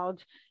are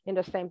allowed in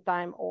the same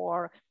time,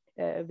 or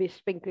we're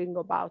speaking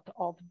about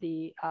of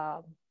the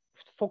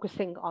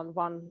focusing on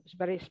one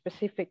very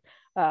specific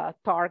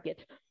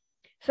target.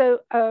 So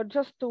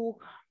just to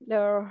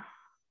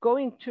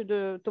going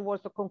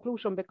towards the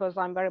conclusion, because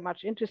I'm very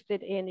much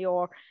interested in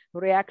your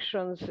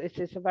reactions. This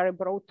is a very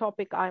broad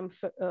topic I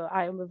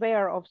am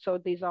aware of, so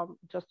these are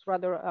just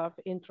rather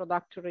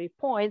introductory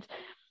points.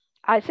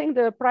 I think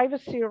the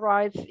privacy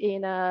rights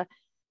in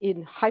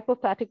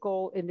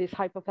this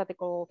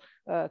hypothetical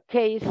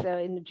case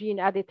in the gene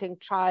editing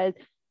child,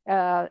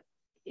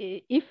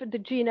 if the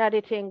gene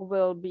editing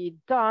will be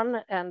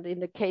done, and in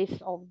the case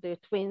of the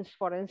twins,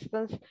 for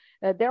instance,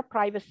 their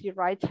privacy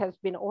rights has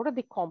been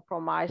already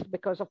compromised,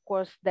 because of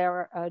course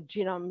their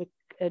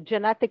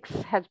genetics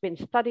has been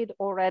studied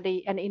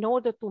already, and in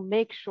order to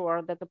make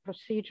sure that the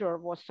procedure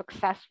was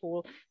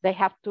successful, they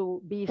have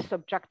to be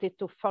subjected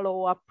to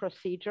follow-up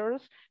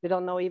procedures. We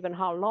don't know even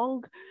how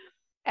long.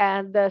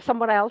 And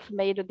someone else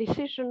made a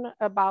decision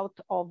about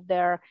of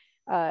their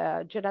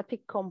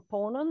genetic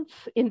components,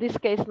 in this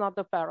case not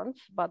the parents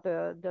but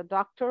the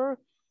doctor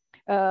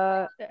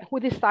who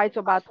decides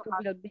about who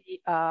will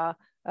be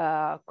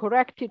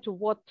corrected, to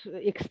what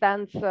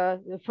extent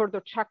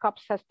further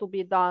checkups has to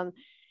be done.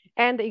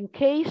 And in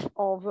case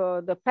of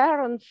the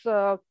parents,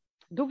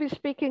 do we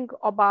speaking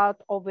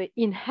about of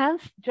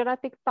enhanced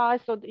genetic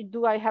ties, or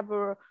do I have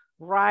a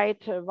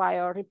right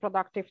via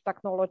reproductive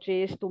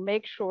technologies to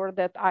make sure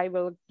that I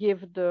will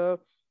give the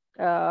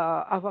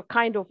of a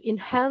kind of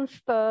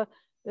enhanced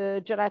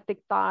genetic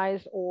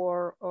ties,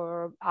 or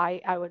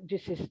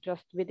this is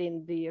just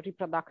within the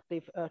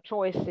reproductive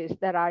choices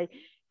that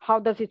how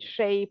does it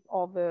shape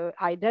of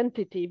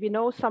identity? We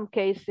know some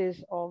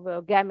cases of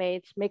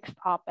gametes mixed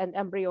up and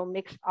embryo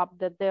mixed up,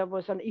 that there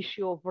was an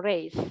issue of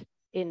race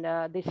in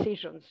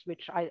decisions,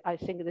 which I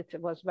think that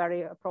it was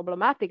very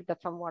problematic,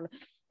 that someone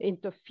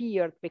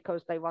interfered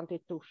because they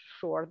wanted to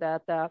ensure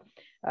that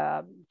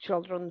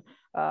children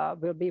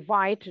will be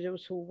white,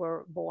 those who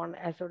were born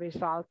as a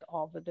result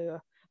of the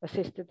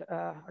assisted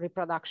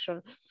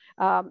reproduction.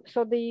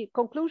 So the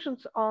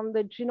conclusions on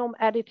the genome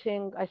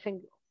editing, I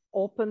think,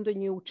 opened a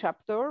new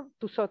chapter,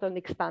 to a certain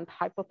extent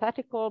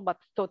hypothetical, but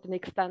to a certain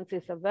extent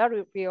is a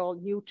very real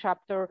new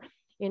chapter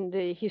in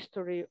the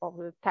history of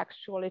the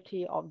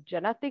textuality of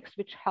genetics,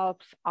 which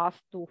helps us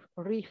to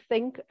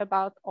rethink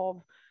about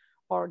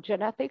our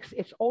genetics.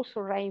 It's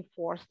also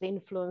reinforced the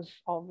influence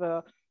of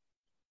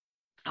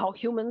how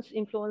humans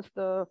influence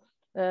the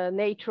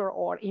nature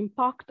or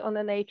impact on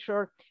the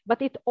nature,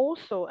 but it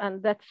also,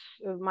 and that's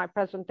my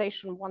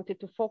presentation wanted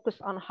to focus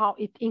on, how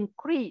it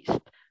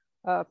increased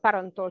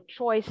parental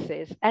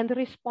choices and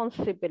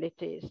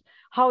responsibilities,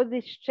 how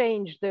this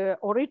changed the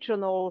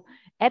original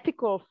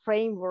ethical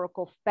framework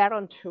of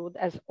parenthood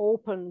as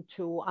open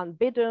to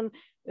unbidden,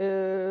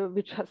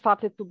 which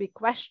started to be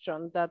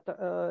questioned, that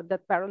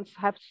that parents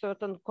have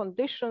certain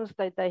conditions,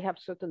 that they have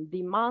certain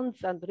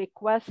demands and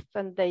requests,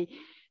 and they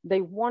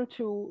want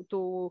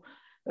to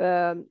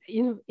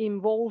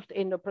involved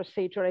in the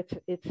procedure.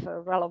 It's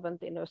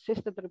relevant in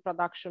assisted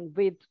reproduction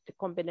with the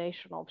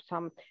combination of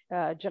some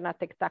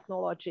genetic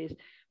technologies.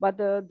 But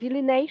the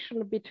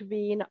delineation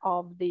between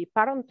of the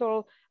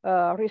parental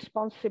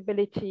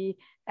responsibility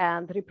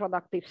and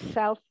reproductive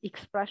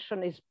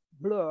self-expression is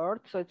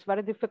blurred. So it's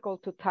very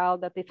difficult to tell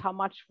that it's how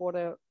much for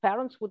the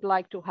parents would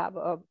like to have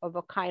of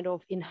a kind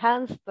of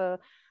enhanced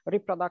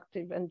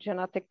reproductive and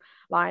genetic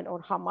line,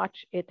 or how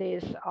much it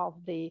is of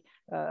the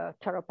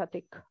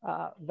therapeutic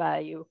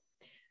value.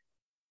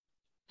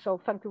 So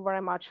thank you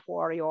very much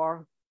for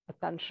your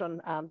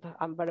attention, and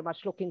I'm very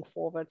much looking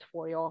forward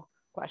for your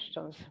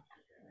questions.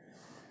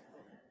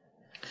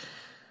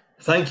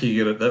 Thank you,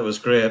 Judit. That was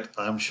great.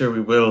 I'm sure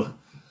we will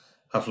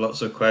have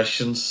lots of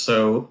questions.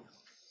 So,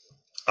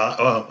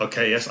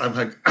 okay, yes, I'm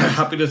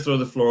happy to throw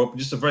the floor open.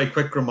 Just a very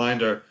quick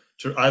reminder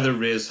to either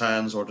raise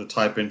hands or to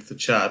type into the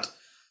chat.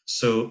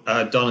 So,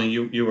 Donna,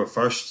 you were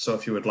first. So,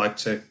 if you would like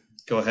to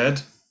go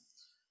ahead.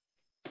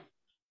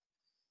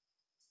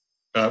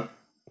 Yeah,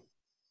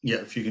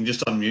 if you can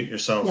just unmute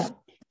yourself. Yeah,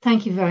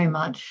 thank you very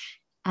much.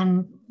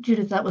 And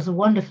Judith, that was a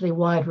wonderfully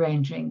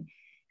wide-ranging,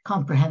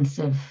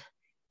 comprehensive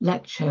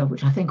lecture,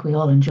 which I think we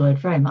all enjoyed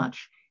very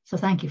much. So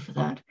thank you for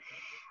that.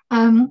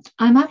 I'm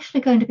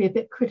actually going to be a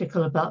bit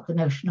critical about the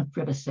notion of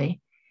privacy,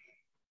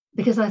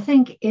 because I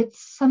think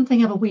it's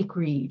something of a weak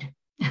read.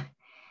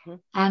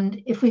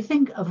 And if we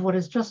think of what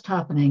is just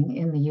happening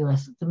in the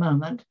US at the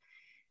moment,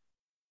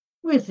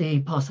 with the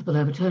possible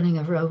overturning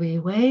of Roe v.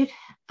 Wade,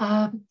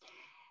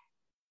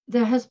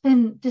 there has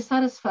been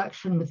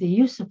dissatisfaction with the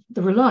use of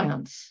the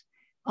reliance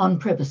on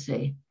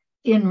privacy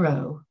in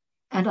Roe.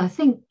 And I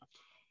think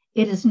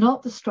it is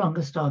not the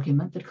strongest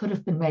argument that could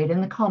have been made in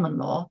the common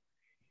law.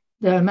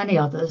 There are many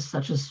others,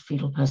 such as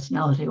fetal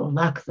personality or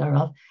lack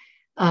thereof,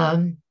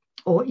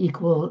 or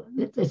equal,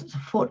 it's a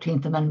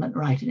 14th Amendment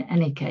right in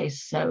any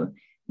case. So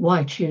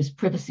why choose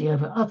privacy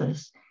over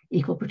others?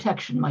 Equal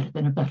protection might have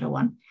been a better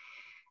one.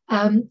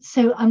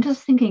 So I'm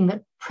just thinking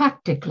that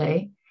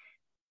practically,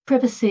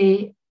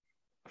 privacy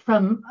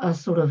from a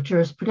sort of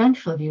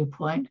jurisprudential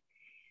viewpoint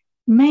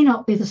may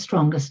not be the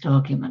strongest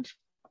argument.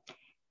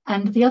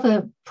 And the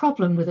other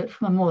problem with it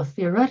from a more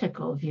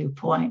theoretical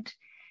viewpoint,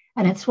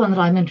 and it's one that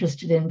I'm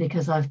interested in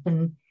because I've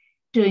been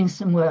doing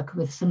some work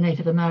with some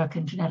Native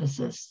American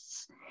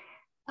geneticists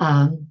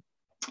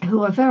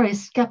who are very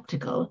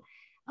skeptical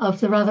of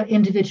the rather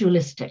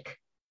individualistic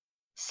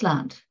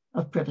slant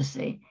of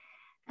privacy.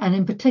 And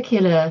in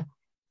particular,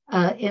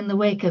 in the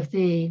wake of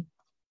the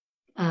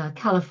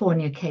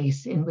California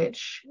case in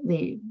which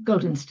the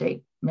Golden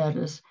State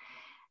murders,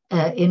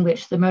 in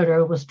which the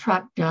murderer was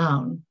tracked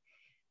down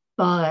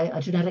by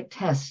a genetic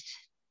test,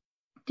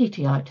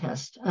 DTI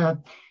test,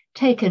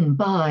 taken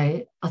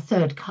by a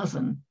third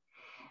cousin.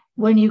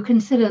 When you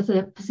consider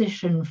the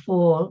position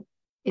for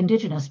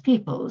indigenous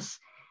peoples,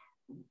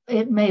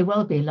 it may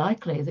well be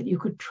likely that you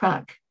could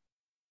track,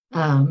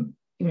 that's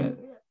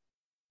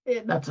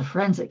a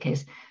forensic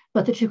case,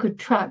 but that you could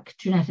track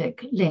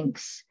genetic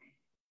links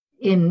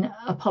in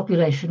a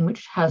population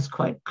which has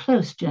quite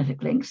close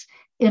genetic links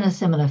in a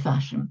similar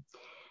fashion.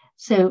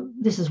 So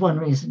this is one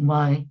reason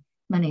why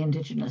many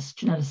indigenous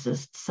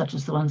geneticists, such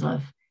as the ones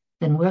I've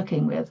been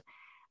working with,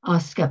 are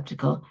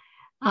skeptical.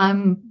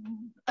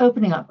 I'm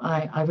opening up.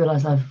 I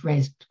realize I've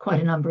raised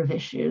quite a number of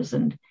issues,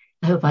 and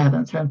I hope I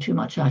haven't thrown too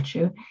much at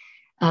you.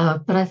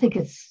 But I think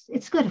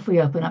it's good if we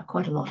open up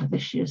quite a lot of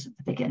issues at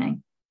the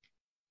beginning.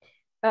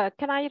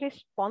 Can I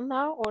respond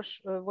now, or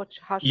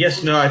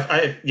yes, no,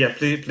 yeah,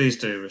 please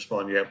do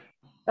respond. Yeah.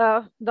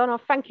 Donna,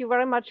 thank you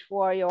very much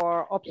for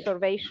your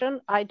observation.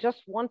 I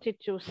just wanted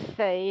to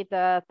say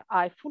that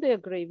I fully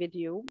agree with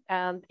you.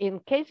 And in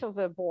case of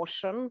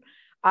abortion,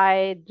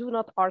 I do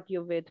not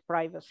argue with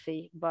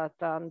privacy, but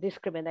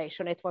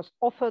discrimination. It was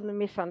often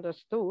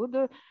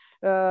misunderstood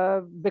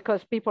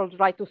because people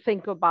try to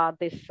think about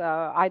this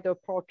either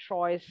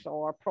pro-choice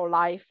or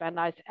pro-life. And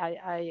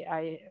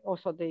I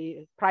also,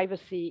 the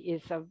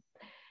privacy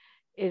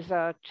is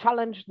a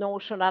challenged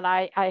notion. And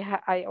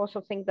I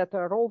also think that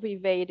Roe v.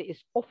 Wade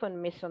is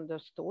often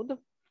misunderstood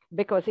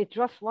because it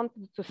just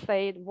wanted to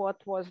say what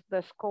was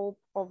the scope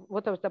of,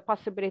 what was the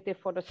possibility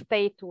for the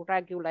state to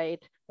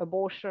regulate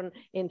abortion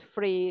in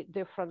 3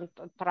 different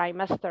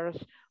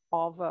trimesters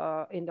of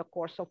in the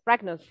course of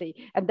pregnancy.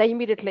 And they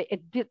immediately,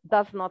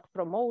 does not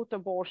promote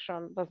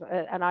abortion.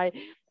 And I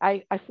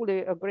fully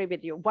agree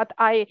with you. But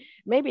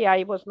maybe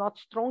I was not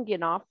strong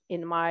enough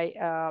in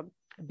my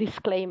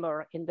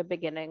disclaimer in the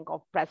beginning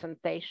of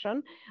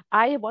presentation.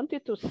 I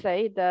wanted to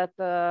say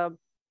that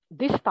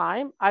this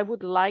time I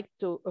would like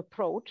to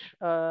approach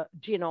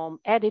genome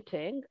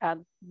editing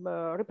and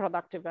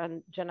reproductive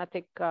and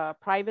genetic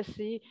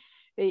privacy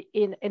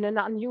in an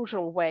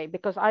unusual way,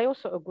 because I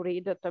also agree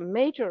that the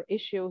major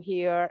issue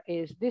here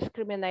is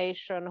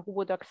discrimination, who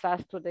would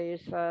access to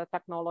these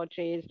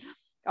technologies.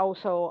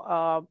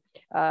 Also,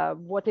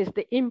 what is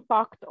the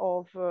impact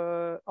of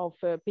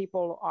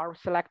people are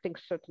selecting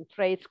certain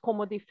traits,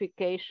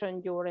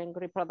 commodification during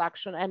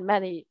reproduction, and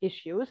many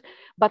issues.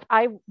 But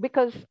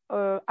because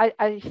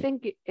I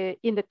think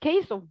in the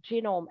case of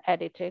genome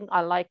editing,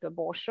 unlike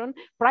abortion,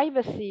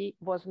 privacy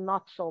was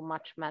not so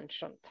much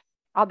mentioned.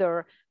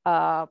 Other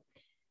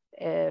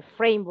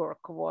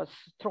framework was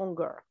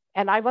stronger.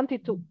 And I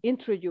wanted to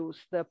introduce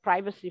the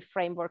privacy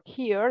framework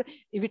here,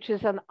 which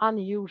is an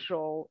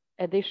unusual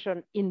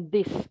addition in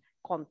this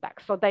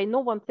context. So no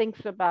one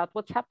thinks about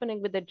what's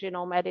happening with the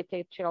genome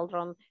edited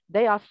children.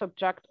 They are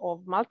subject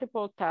of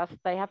multiple tests.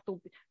 They have to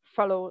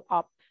follow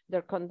up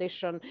their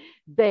condition.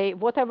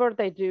 Whatever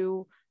they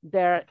do,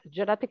 their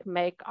genetic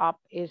makeup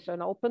is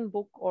an open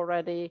book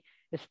already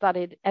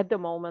studied at the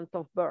moment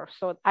of birth.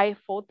 So I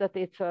thought that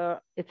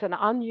it's an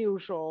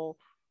unusual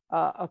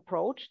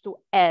approach to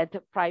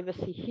add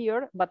privacy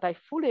here, but I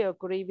fully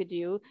agree with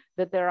you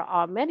that there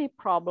are many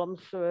problems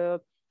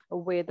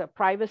with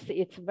privacy.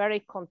 It's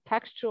very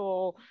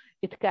contextual.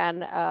 It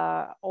can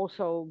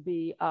also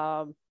be,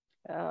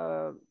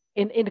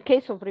 in the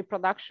case of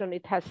reproduction,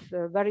 it has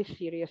very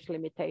serious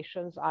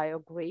limitations, I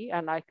agree.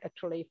 And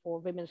actually, for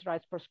women's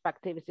rights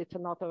perspectives, it's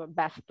not the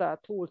best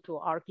tool to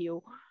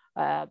argue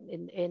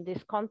in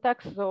this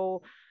context.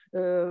 So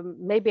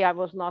maybe I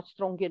was not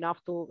strong enough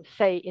to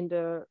say in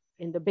the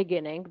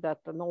beginning that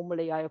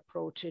normally I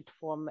approach it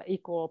from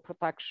equal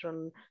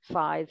protection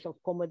sides of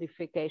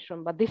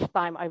commodification. But this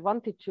time I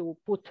wanted to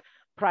put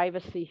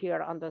privacy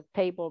here on the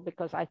table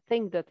because I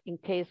think that in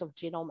case of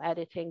genome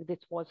editing, this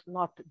was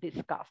not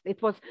discussed.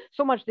 It was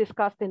so much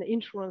discussed in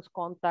insurance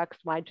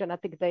context, my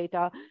genetic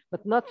data,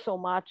 but not so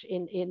much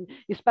in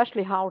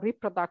especially how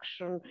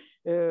reproduction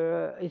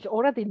is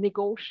already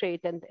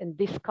negotiated and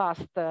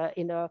discussed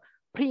in a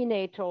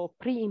prenatal,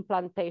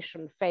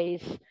 pre-implantation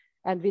phase.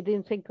 And we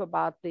didn't think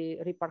about the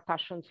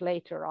repercussions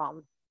later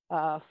on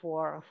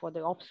for the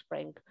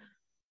offspring.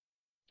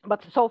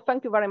 But so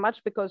thank you very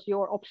much, because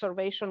your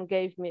observation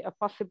gave me a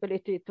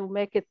possibility to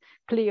make it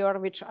clear,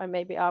 which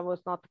maybe I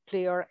was not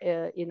clear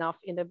enough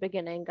in the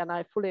beginning. And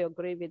I fully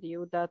agree with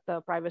you that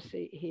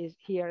privacy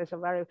here is a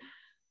very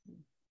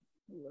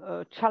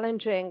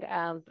challenging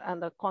and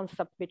a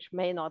concept which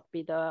may not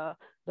be the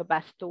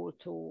best tool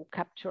to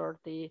capture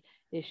the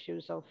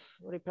issues of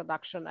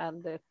reproduction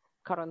and the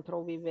current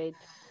Roe v. Wade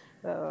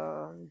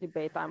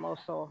debate. I'm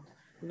also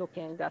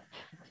looking at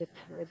it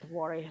with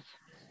worries.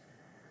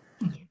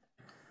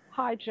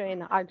 Hi,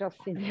 Jane. I just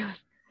seen you.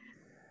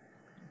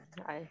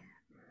 Hi.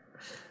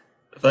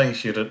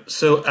 Thanks, Judith.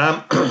 So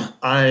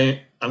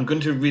I'm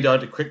going to read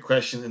out a quick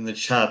question in the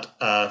chat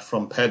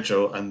from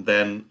Pedro, and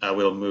then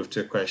we'll move to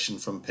a question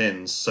from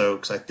Pins. So,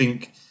 because I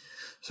think,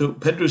 so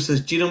Pedro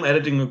says genome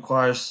editing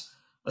requires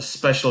a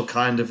special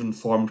kind of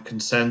informed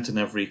consent in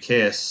every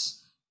case.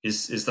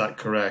 Is that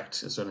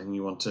correct? Is there anything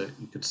you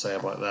could say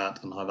about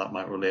that and how that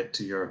might relate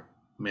to your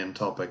main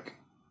topic?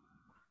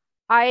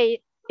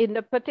 In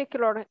the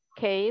particular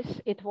case,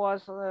 it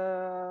was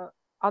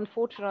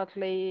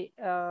unfortunately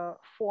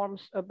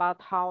forms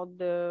about how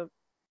the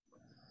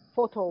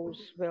photos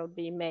will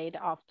be made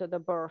after the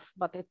birth,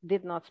 but it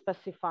did not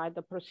specify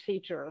the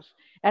procedures.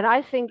 And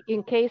I think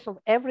in case of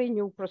every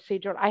new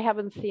procedure, I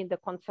haven't seen the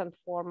consent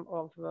form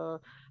of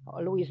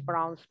Louise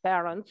Brown's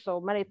parents. So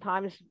many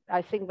times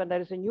I think when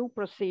there is a new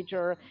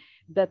procedure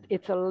that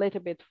it's a little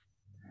bit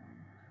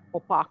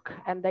opaque,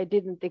 and they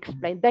didn't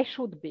explain. They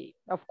should be,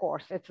 of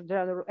course. It's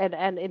general,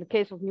 and in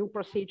case of new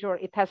procedure,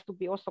 it has to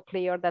be also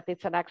clear that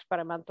it's an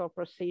experimental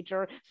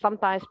procedure.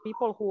 Sometimes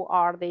people who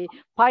are the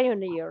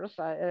pioneers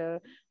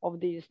of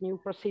this new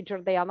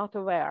procedure, they are not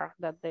aware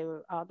that they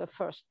are the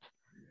first.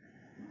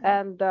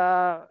 And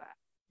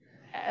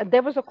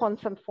there was a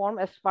consent form,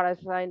 as far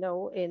as I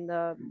know, in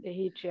the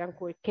He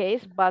Jiankui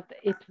case, but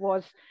it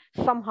was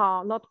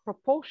somehow not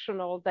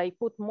proportional. They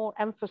put more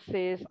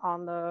emphasis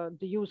on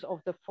the use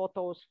of the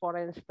photos, for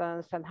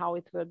instance, and how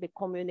it will be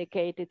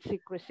communicated,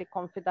 secrecy,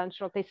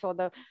 confidentiality, so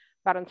the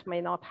parents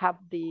may not have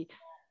the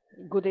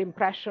good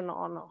impression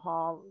on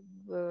how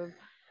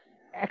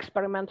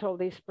experimental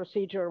this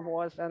procedure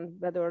was, and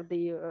whether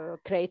the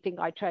creating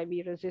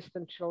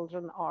HIV-resistant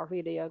children are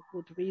really a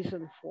good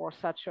reason for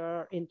such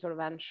an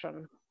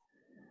intervention.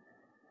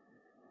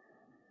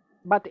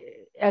 But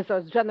as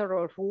a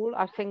general rule,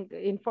 I think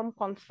informed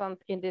consent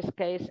in this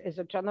case is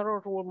a general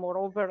rule.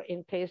 Moreover,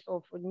 in case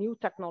of new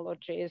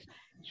technologies,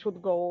 it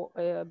should go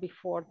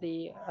before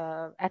the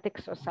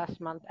ethics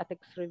assessment,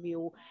 ethics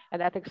review, and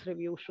ethics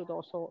review should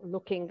also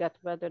looking at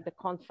whether the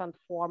consent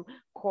form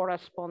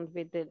correspond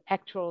with the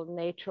actual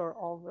nature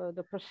of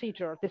the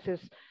procedure. This is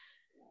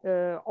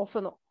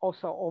often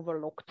also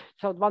overlooked.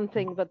 So one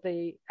thing that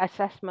the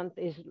assessment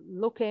is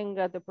looking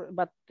at,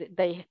 but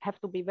they have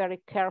to be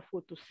very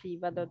careful to see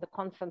whether the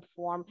consent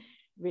form,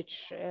 which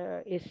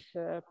is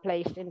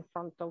placed in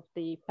front of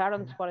the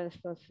parents, for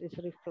instance, is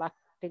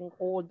reflecting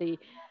all the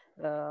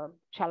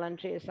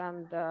challenges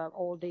and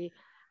all the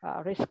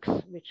risks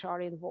which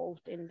are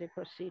involved in the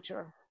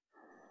procedure.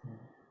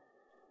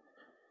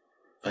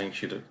 Thanks,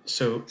 Judith.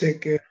 So,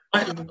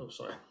 oh,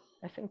 sorry.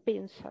 I think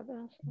Pins had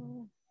that.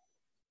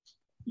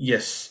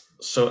 Yes.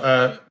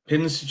 So,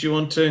 Pins, did you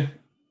want to?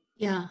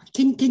 Yeah.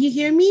 Can you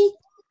hear me?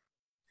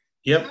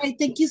 Yep. Hi,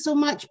 thank you so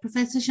much,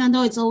 Professor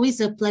Sandor. It's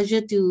always a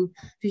pleasure to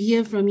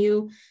hear from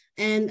you.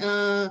 And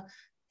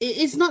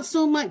it's not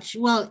so much,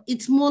 well,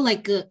 it's more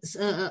like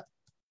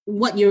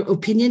what your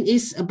opinion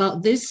is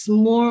about this,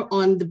 more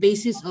on the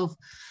basis of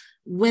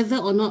whether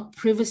or not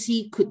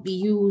privacy could be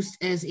used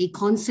as a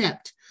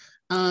concept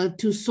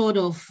to sort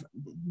of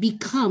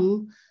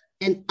become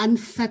an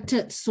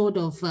unfettered sort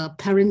of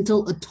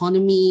parental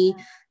autonomy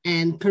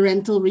and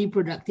parental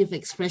reproductive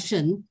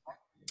expression,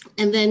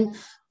 and then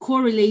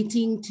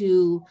correlating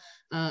to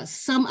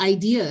some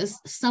ideas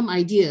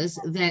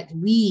that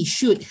we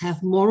should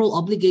have moral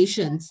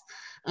obligations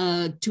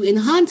to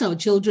enhance our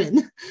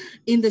children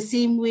in the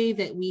same way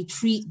that we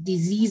treat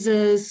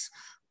diseases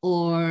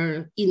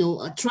or,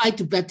 try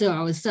to better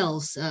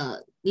ourselves,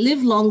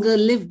 live longer,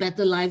 live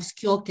better lives,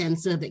 cure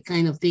cancer, that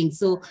kind of thing.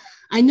 So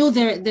I know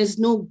there's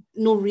no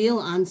real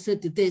answer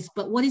to this,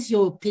 but what is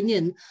your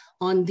opinion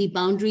on the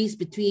boundaries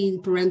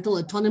between parental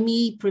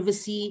autonomy,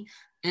 privacy,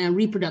 and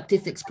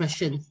reproductive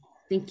expression?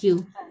 Thank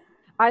you.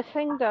 I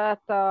think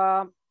that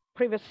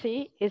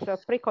privacy is a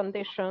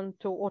precondition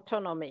to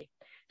autonomy.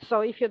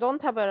 So if you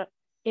don't have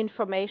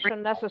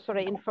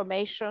necessary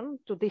information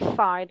to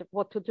decide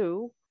what to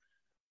do,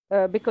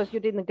 because you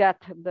didn't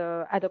get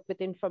the adequate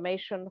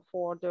information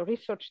for the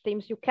research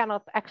teams, you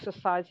cannot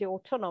exercise your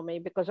autonomy,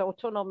 because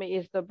autonomy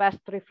is the best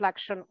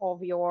reflection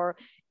of your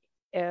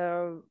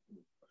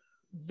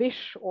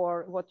wish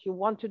or what you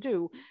want to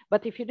do.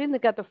 But if you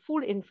didn't get the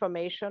full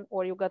information,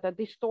 or you got a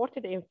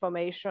distorted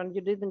information,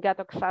 you didn't get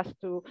access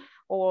to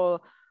all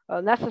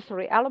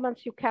necessary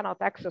elements, you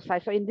cannot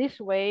exercise. So in this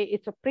way,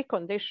 it's a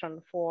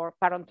precondition for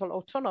parental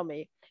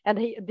autonomy. And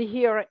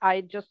here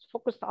I just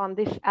focused on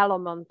this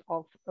element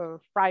of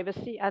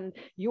privacy. And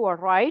you are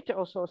right,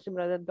 also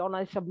similar to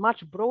Donna, it's a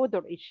much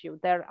broader issue.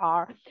 There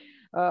are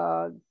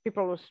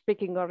people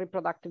speaking of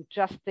reproductive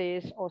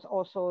justice,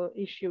 also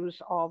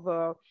issues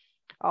of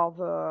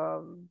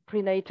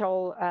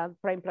prenatal and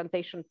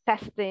pre-implantation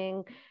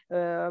testing,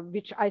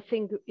 which I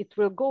think it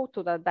will go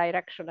to that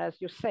direction, as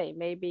you say.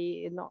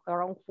 Maybe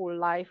wrongful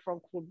life,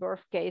 wrongful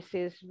birth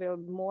cases will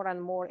more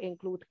and more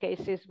include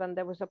cases when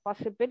there was a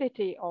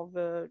possibility of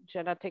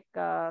genetic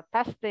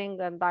testing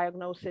and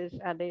diagnosis,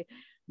 and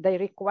they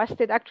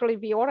requested. Actually,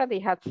 we already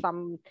had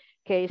some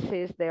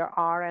cases. There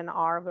are an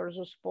R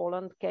versus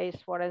Poland case,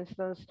 for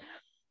instance.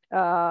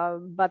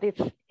 But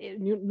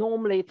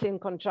normally it's in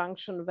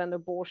conjunction when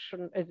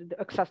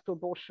access to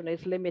abortion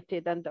is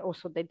limited, and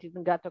also they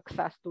didn't get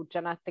access to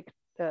genetic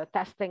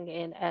testing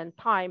in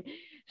time.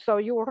 So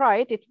you're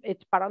right,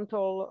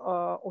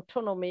 parental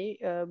autonomy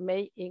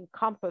may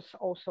encompass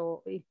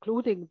also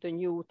including the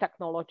new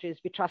technologies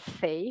which are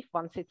safe,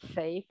 once it's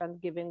safe, and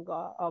giving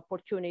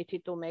opportunity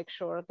to make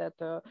sure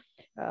that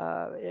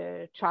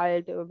a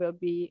child will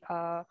be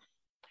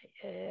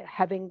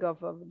having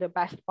the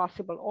best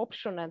possible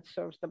option and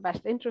serves the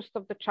best interest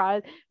of the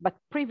child. But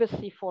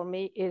privacy for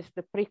me is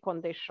the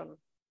precondition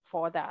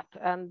for that,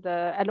 and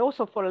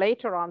also for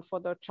later on for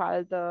the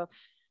child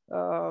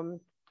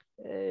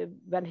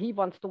when he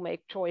wants to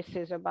make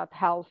choices about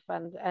health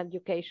and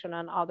education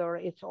and other,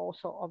 it's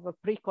also of a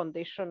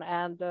precondition.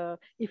 And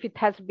if it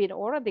has been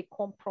already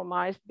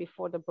compromised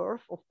before the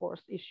birth, of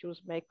course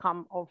issues may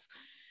come of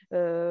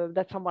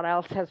that someone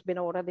else has been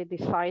already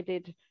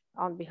decided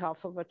on behalf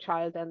of a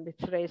child, and it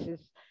raises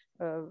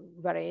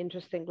very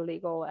interesting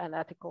legal and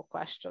ethical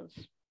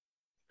questions.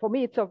 For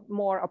me, it's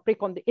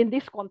in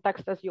this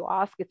context, as you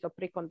ask, it's a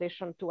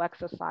precondition to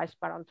exercise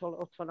parental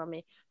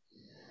autonomy.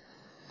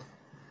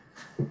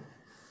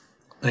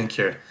 Thank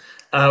you.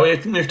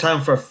 We have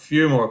time for a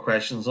few more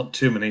questions, not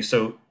too many.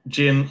 So,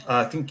 Jane,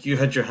 I think you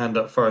had your hand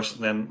up first,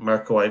 and then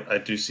Mirko, I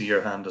do see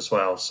your hand as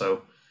well.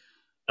 So,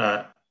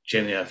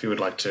 Jane, yeah, if you would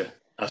like to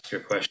ask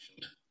your question.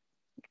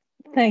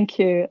 Thank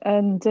you.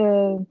 And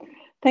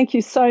thank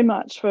you so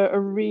much for a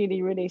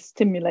really, really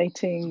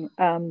stimulating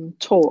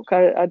talk.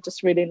 I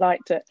just really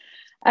liked it.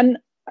 And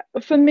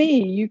for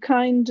me, you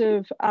kind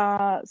of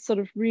are sort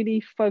of really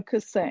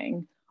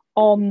focusing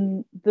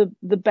on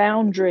the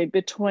boundary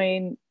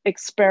between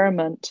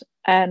experiment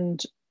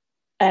and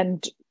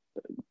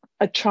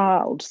a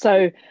child.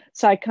 So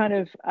I kind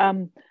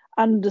of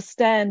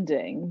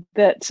understanding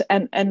that,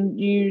 and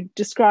you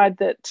described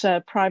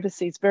that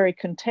privacy is very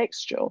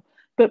contextual,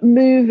 but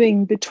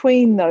moving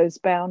between those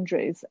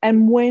boundaries,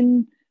 and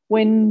when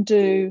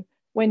do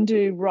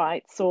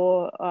rights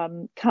or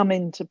come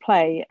into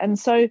play. And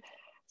so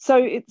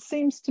it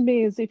seems to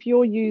me as if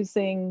you're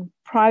using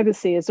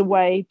privacy as a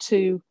way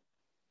to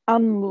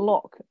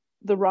unlock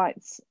the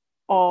rights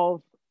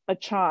of a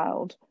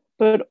child,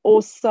 but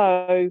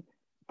also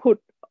put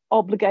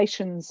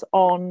obligations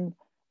on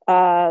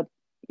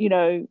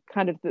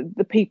kind of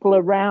the people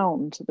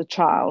around the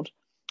child.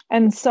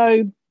 And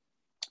so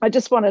I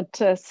just wanted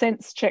to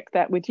sense check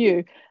that with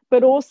you,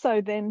 but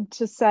also then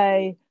to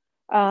say,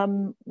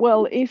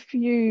 well, if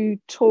you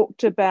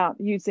talked about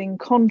using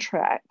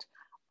contract,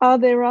 are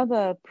there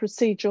other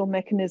procedural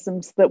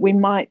mechanisms that we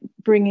might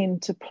bring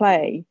into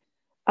play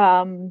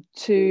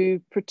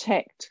to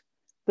protect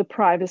the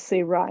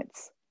privacy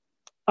rights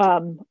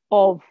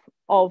of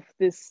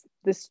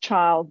this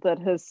child that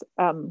has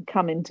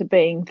come into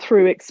being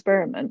through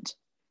experiment?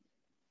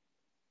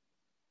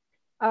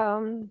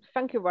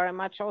 Thank you very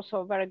much.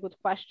 Also a very good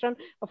question.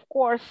 Of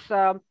course,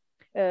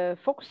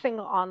 focusing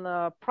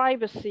on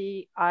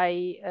privacy,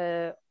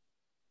 I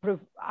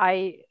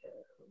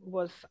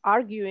was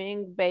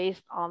arguing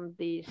based on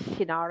the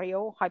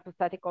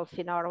hypothetical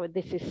scenario,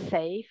 this is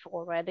safe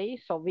already.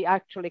 So we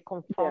actually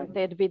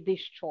confronted with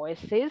these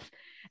choices.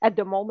 At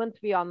the moment,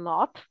 we are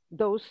not.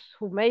 Those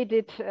who made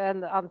it,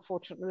 and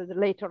unfortunately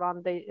later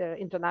on the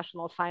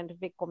international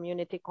scientific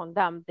community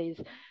condemned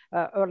these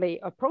early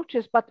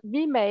approaches, but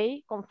we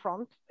may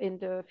confront in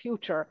the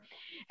future.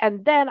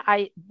 And then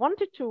I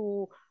wanted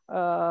to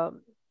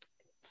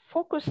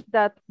focus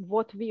that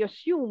what we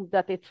assume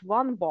that it's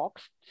one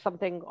box,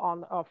 something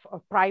of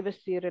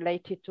privacy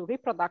related to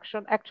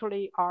reproduction,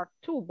 actually are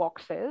two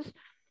boxes.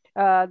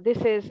 This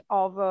is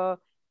of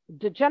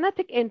the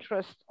genetic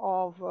interest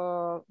of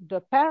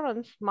the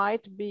parents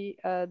might be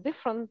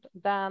different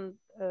than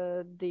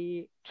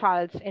the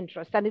child's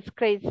interest. And it's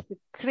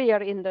clear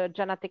in the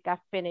genetic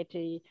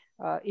affinity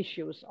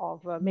issues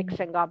of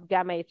mixing up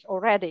gametes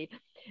already.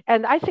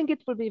 And I think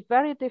it will be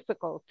very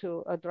difficult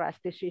to address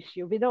this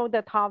issue. We know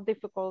that how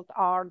difficult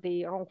are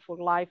the wrongful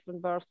life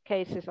and birth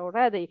cases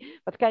already,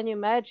 but can you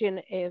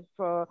imagine if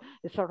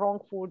it's a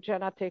wrongful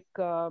genetic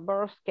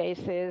birth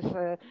cases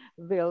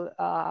will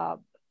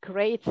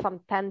create some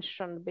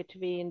tension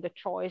between the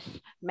choice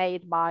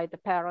made by the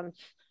parents,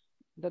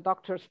 the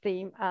doctor's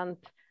team, and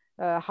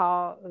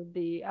how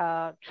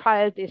the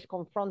child is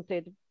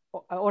confronted,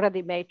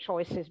 already made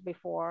choices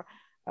before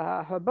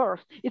her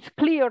birth. It's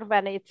clear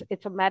when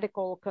it's a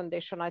medical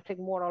condition, I think,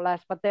 more or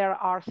less, but there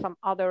are some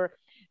other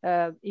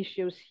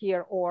issues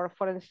here, or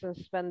for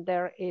instance, when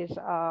there is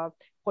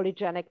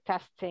polygenic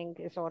testing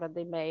is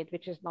already made,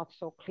 which is not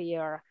so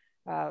clear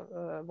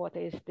what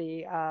is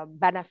the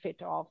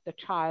benefit of the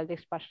child,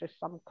 especially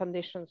some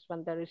conditions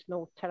when there is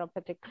no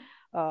therapeutic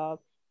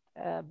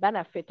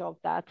benefit of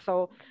that.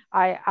 So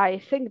I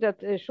think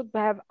that it should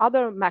have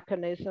other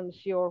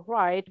mechanisms. You're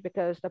right,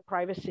 because the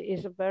privacy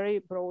is a very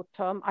broad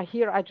term. I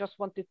just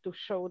wanted to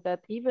show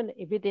that even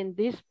within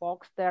this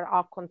box, there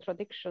are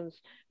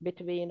contradictions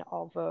between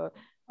of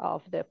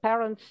the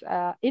parents'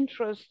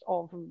 interest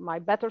of my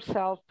better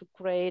self to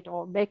create,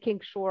 or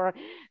making sure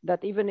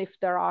that even if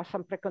there are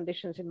some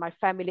preconditions in my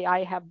family,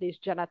 I have this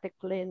genetic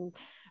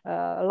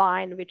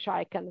line which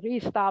I can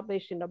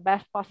reestablish in the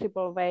best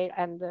possible way,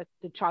 and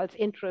the child's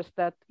interest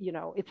that,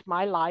 it's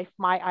my life,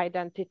 my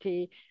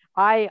identity.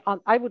 I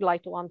would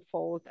like to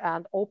unfold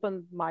and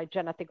open my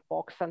genetic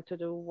box and to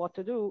do what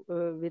to do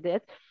with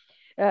it.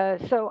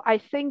 So I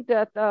think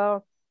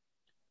that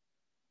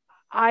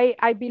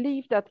I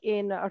believe that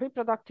in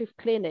reproductive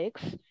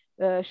clinics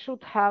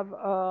should have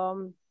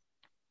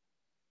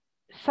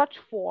such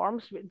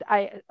forms.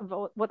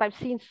 What I've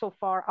seen so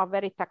far are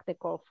very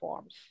technical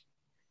forms,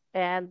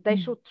 and they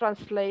should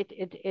translate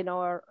it in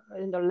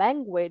the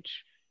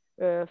language,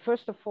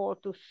 first of all,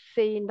 to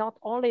see not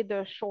only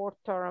the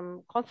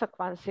short-term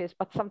consequences,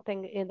 but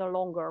something in the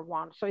longer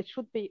one. So it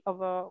should be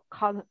of a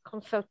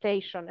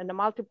consultation and a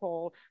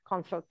multiple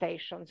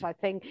consultations, I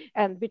think,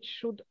 and which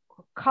should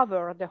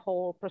cover the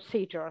whole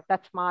procedure.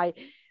 That's my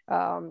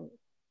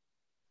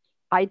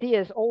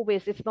idea is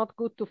always, it's not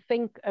good to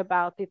think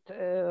about it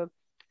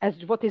as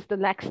what is the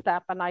next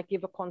step, and I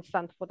give a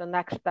consent for the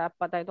next step,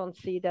 but I don't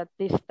see that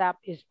this step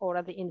is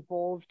already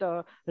involved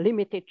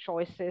limited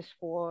choices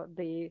for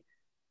the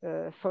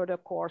further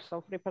course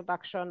of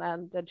reproduction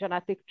and the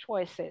genetic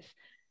choices.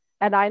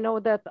 And I know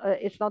that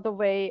it's not the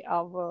way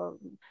of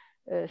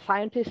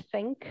scientists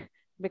think,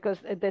 because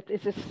that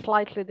is a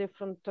slightly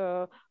different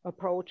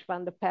approach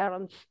when the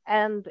parents,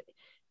 and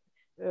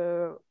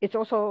it's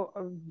also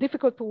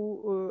difficult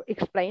to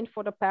explain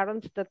for the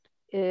parents that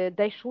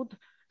they should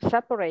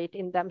separate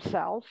in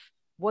themselves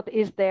what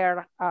is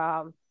their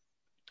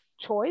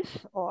choice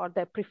or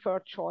their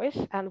preferred choice,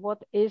 and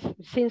what is,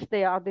 since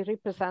they are the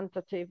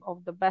representative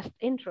of the best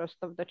interest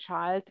of the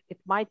child, it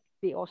might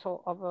be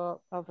also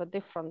of a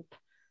different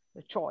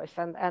choice,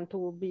 and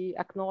to be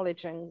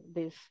acknowledging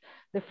these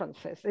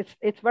differences.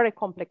 It's very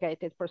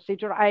complicated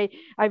procedure. I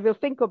will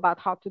think about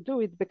how to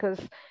do it, because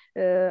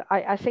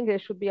I think there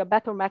should be a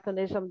better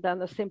mechanism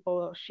than a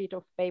simple sheet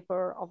of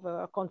paper of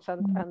a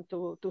consent and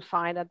to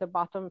sign at the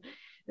bottom,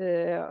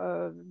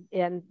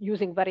 and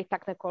using very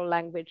technical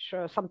language,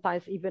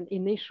 sometimes even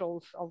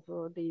initials of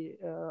the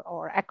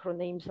or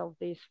acronyms of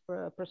these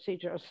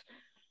procedures.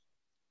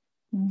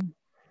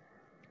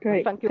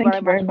 Great. Thank you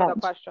very much for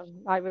the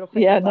question. I will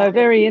think about it.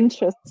 Very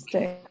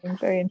interesting.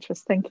 Very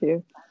interesting. Thank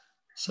you.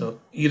 So,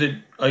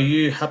 Judit, are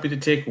you happy to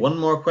take one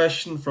more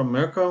question from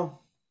Mirko?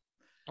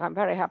 I'm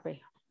very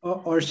happy.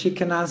 Or she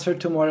can answer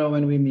tomorrow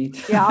when we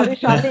meet. Yeah, I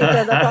wish I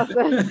did.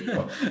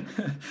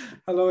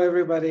 Hello,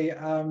 everybody.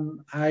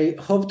 I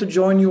hope to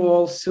join you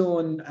all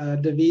soon.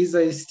 The visa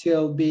is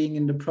still being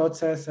in the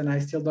process, and I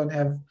still don't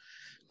have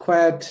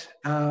quite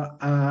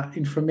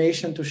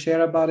information to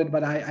share about it,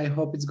 but I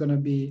hope it's going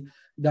to be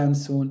done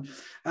soon.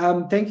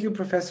 Thank you,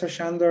 Professor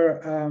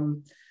Sandor,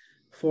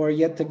 for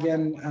yet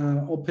again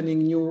opening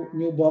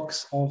new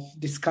box of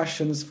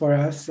discussions for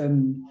us,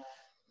 and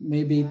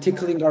maybe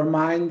tickling our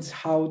minds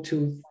how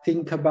to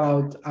think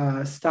about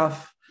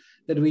stuff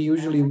that we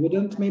usually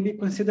wouldn't maybe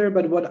consider.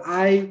 But what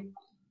I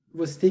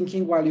was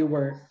thinking while you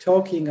were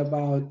talking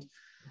about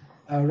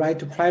right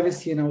to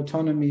privacy and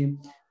autonomy,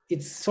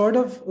 it's sort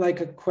of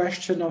like a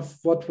question of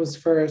what was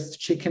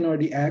first, chicken or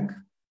the egg.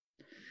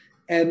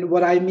 And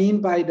what I mean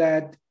by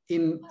that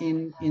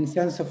in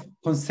sense of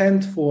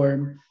consent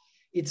form,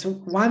 it's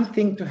one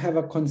thing to have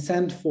a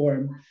consent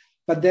form,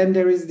 but then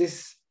there is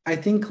this, I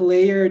think,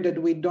 layer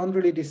that we don't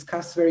really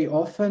discuss very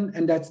often,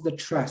 and that's the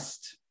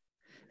trust.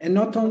 And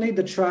not only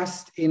the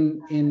trust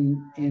in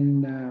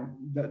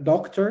the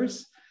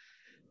doctors,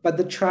 but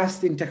the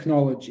trust in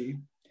technology.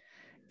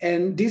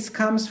 And this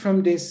comes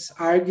from this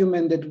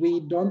argument that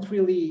we don't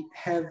really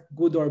have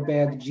good or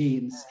bad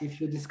genes. If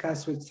you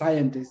discuss with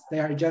scientists, they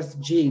are just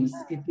genes.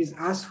 It is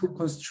us who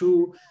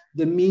construe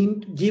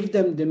give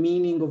them the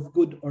meaning of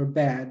good or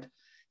bad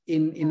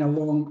in a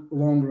long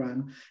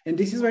run. And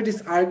this is where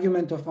this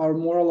argument of our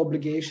moral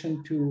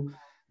obligation to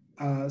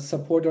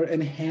support or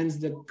enhance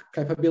the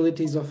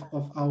capabilities of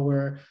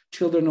our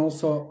children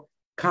also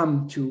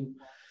come to.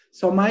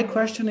 So my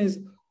question is,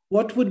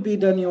 what would be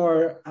then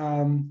your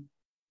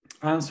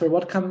answer?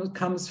 What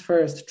comes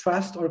first,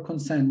 trust or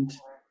consent?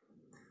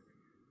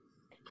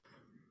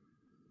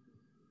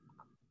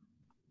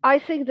 I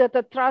think that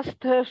the trust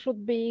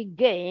should be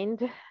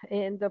gained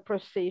in the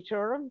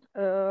procedure.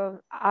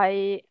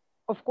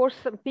 Of course,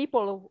 some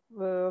people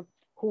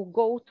who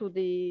go to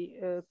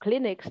the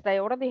clinics, they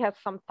already have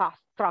some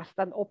trust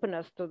and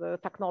openness to the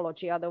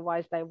technology,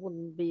 otherwise they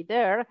wouldn't be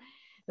there.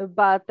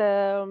 But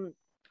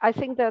I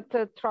think that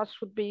trust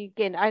should be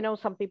gained. I know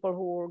some people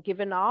who are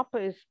given up,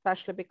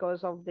 especially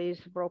because of this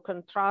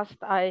broken trust.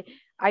 I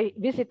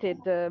visited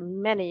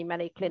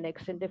many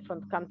clinics in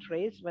different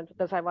countries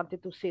because I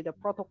wanted to see the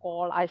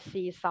protocol. I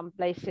see some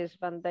places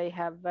when they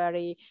have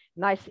very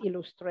nice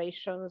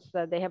illustrations.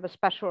 They have a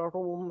special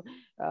room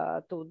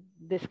to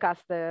discuss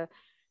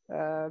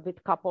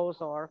with couples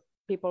or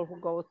people who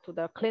go to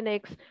the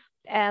clinics.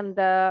 And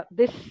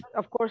this,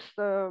 of course,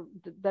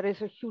 there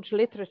is a huge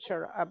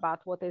literature about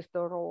what is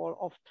the role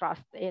of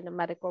trust in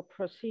medical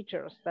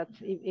procedures.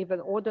 That's even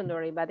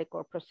ordinary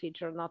medical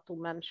procedure, not to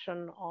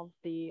mention of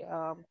the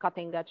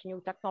cutting edge new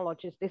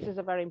technologies. This is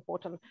a very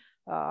important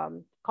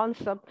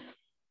concept.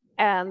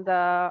 And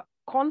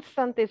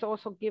consent is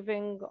also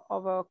giving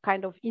of a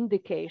kind of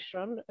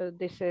indication.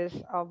 This is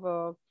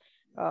of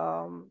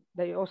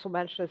they also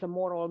mentioned as a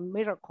moral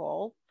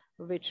miracle,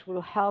 which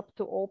will help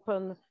to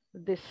open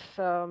this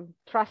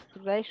trust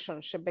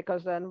relationship,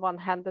 because on one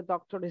hand the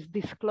doctor is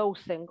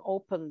disclosing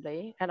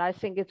openly, and I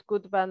think it's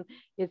good when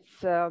it's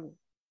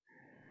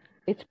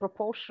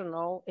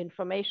proportional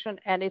information,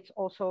 and it's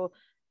also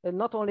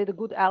not only the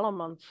good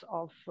elements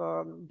of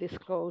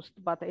disclosed,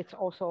 but it's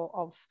also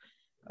of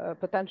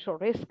potential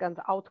risk and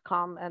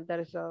outcome, and there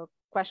is a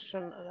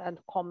question and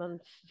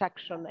comment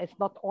section. It's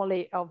not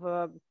only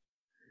of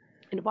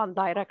in one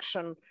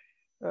direction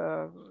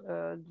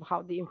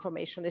how the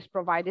information is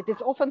provided.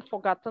 It's often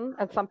forgotten,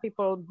 and some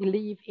people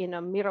believe in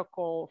a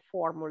miracle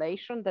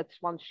formulation. That's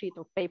one sheet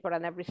of paper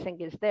and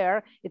everything is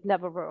there. It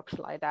never works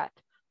like that.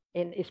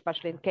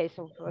 especially in case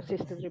of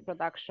assisted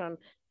reproduction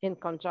in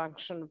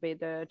conjunction with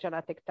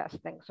genetic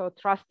testing. So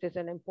trust is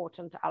an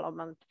important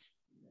element.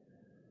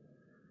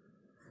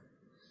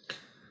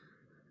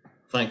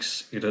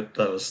 Thanks, Judit.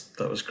 That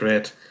was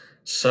great.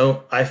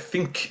 So I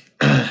think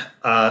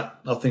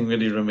nothing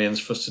really remains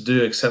for us to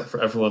do except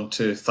for everyone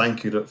to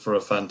thank Judit for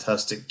a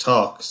fantastic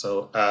talk.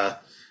 So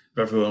if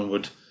everyone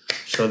would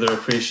show their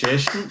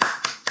appreciation.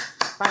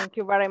 Thank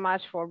you very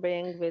much for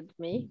being with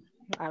me.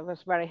 I was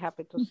very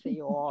happy to see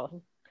you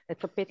all.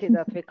 It's a pity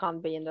that we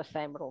can't be in the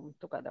same room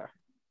together.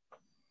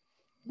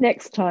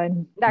 Next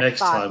time. Next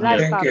time.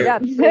 Yeah. Thank you.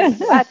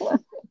 Yes, please.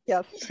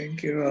 Yes.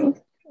 Thank you all.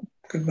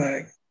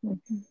 Goodbye.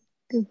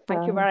 Goodbye.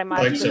 Thank you very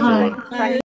much. Thanks, everyone. Bye.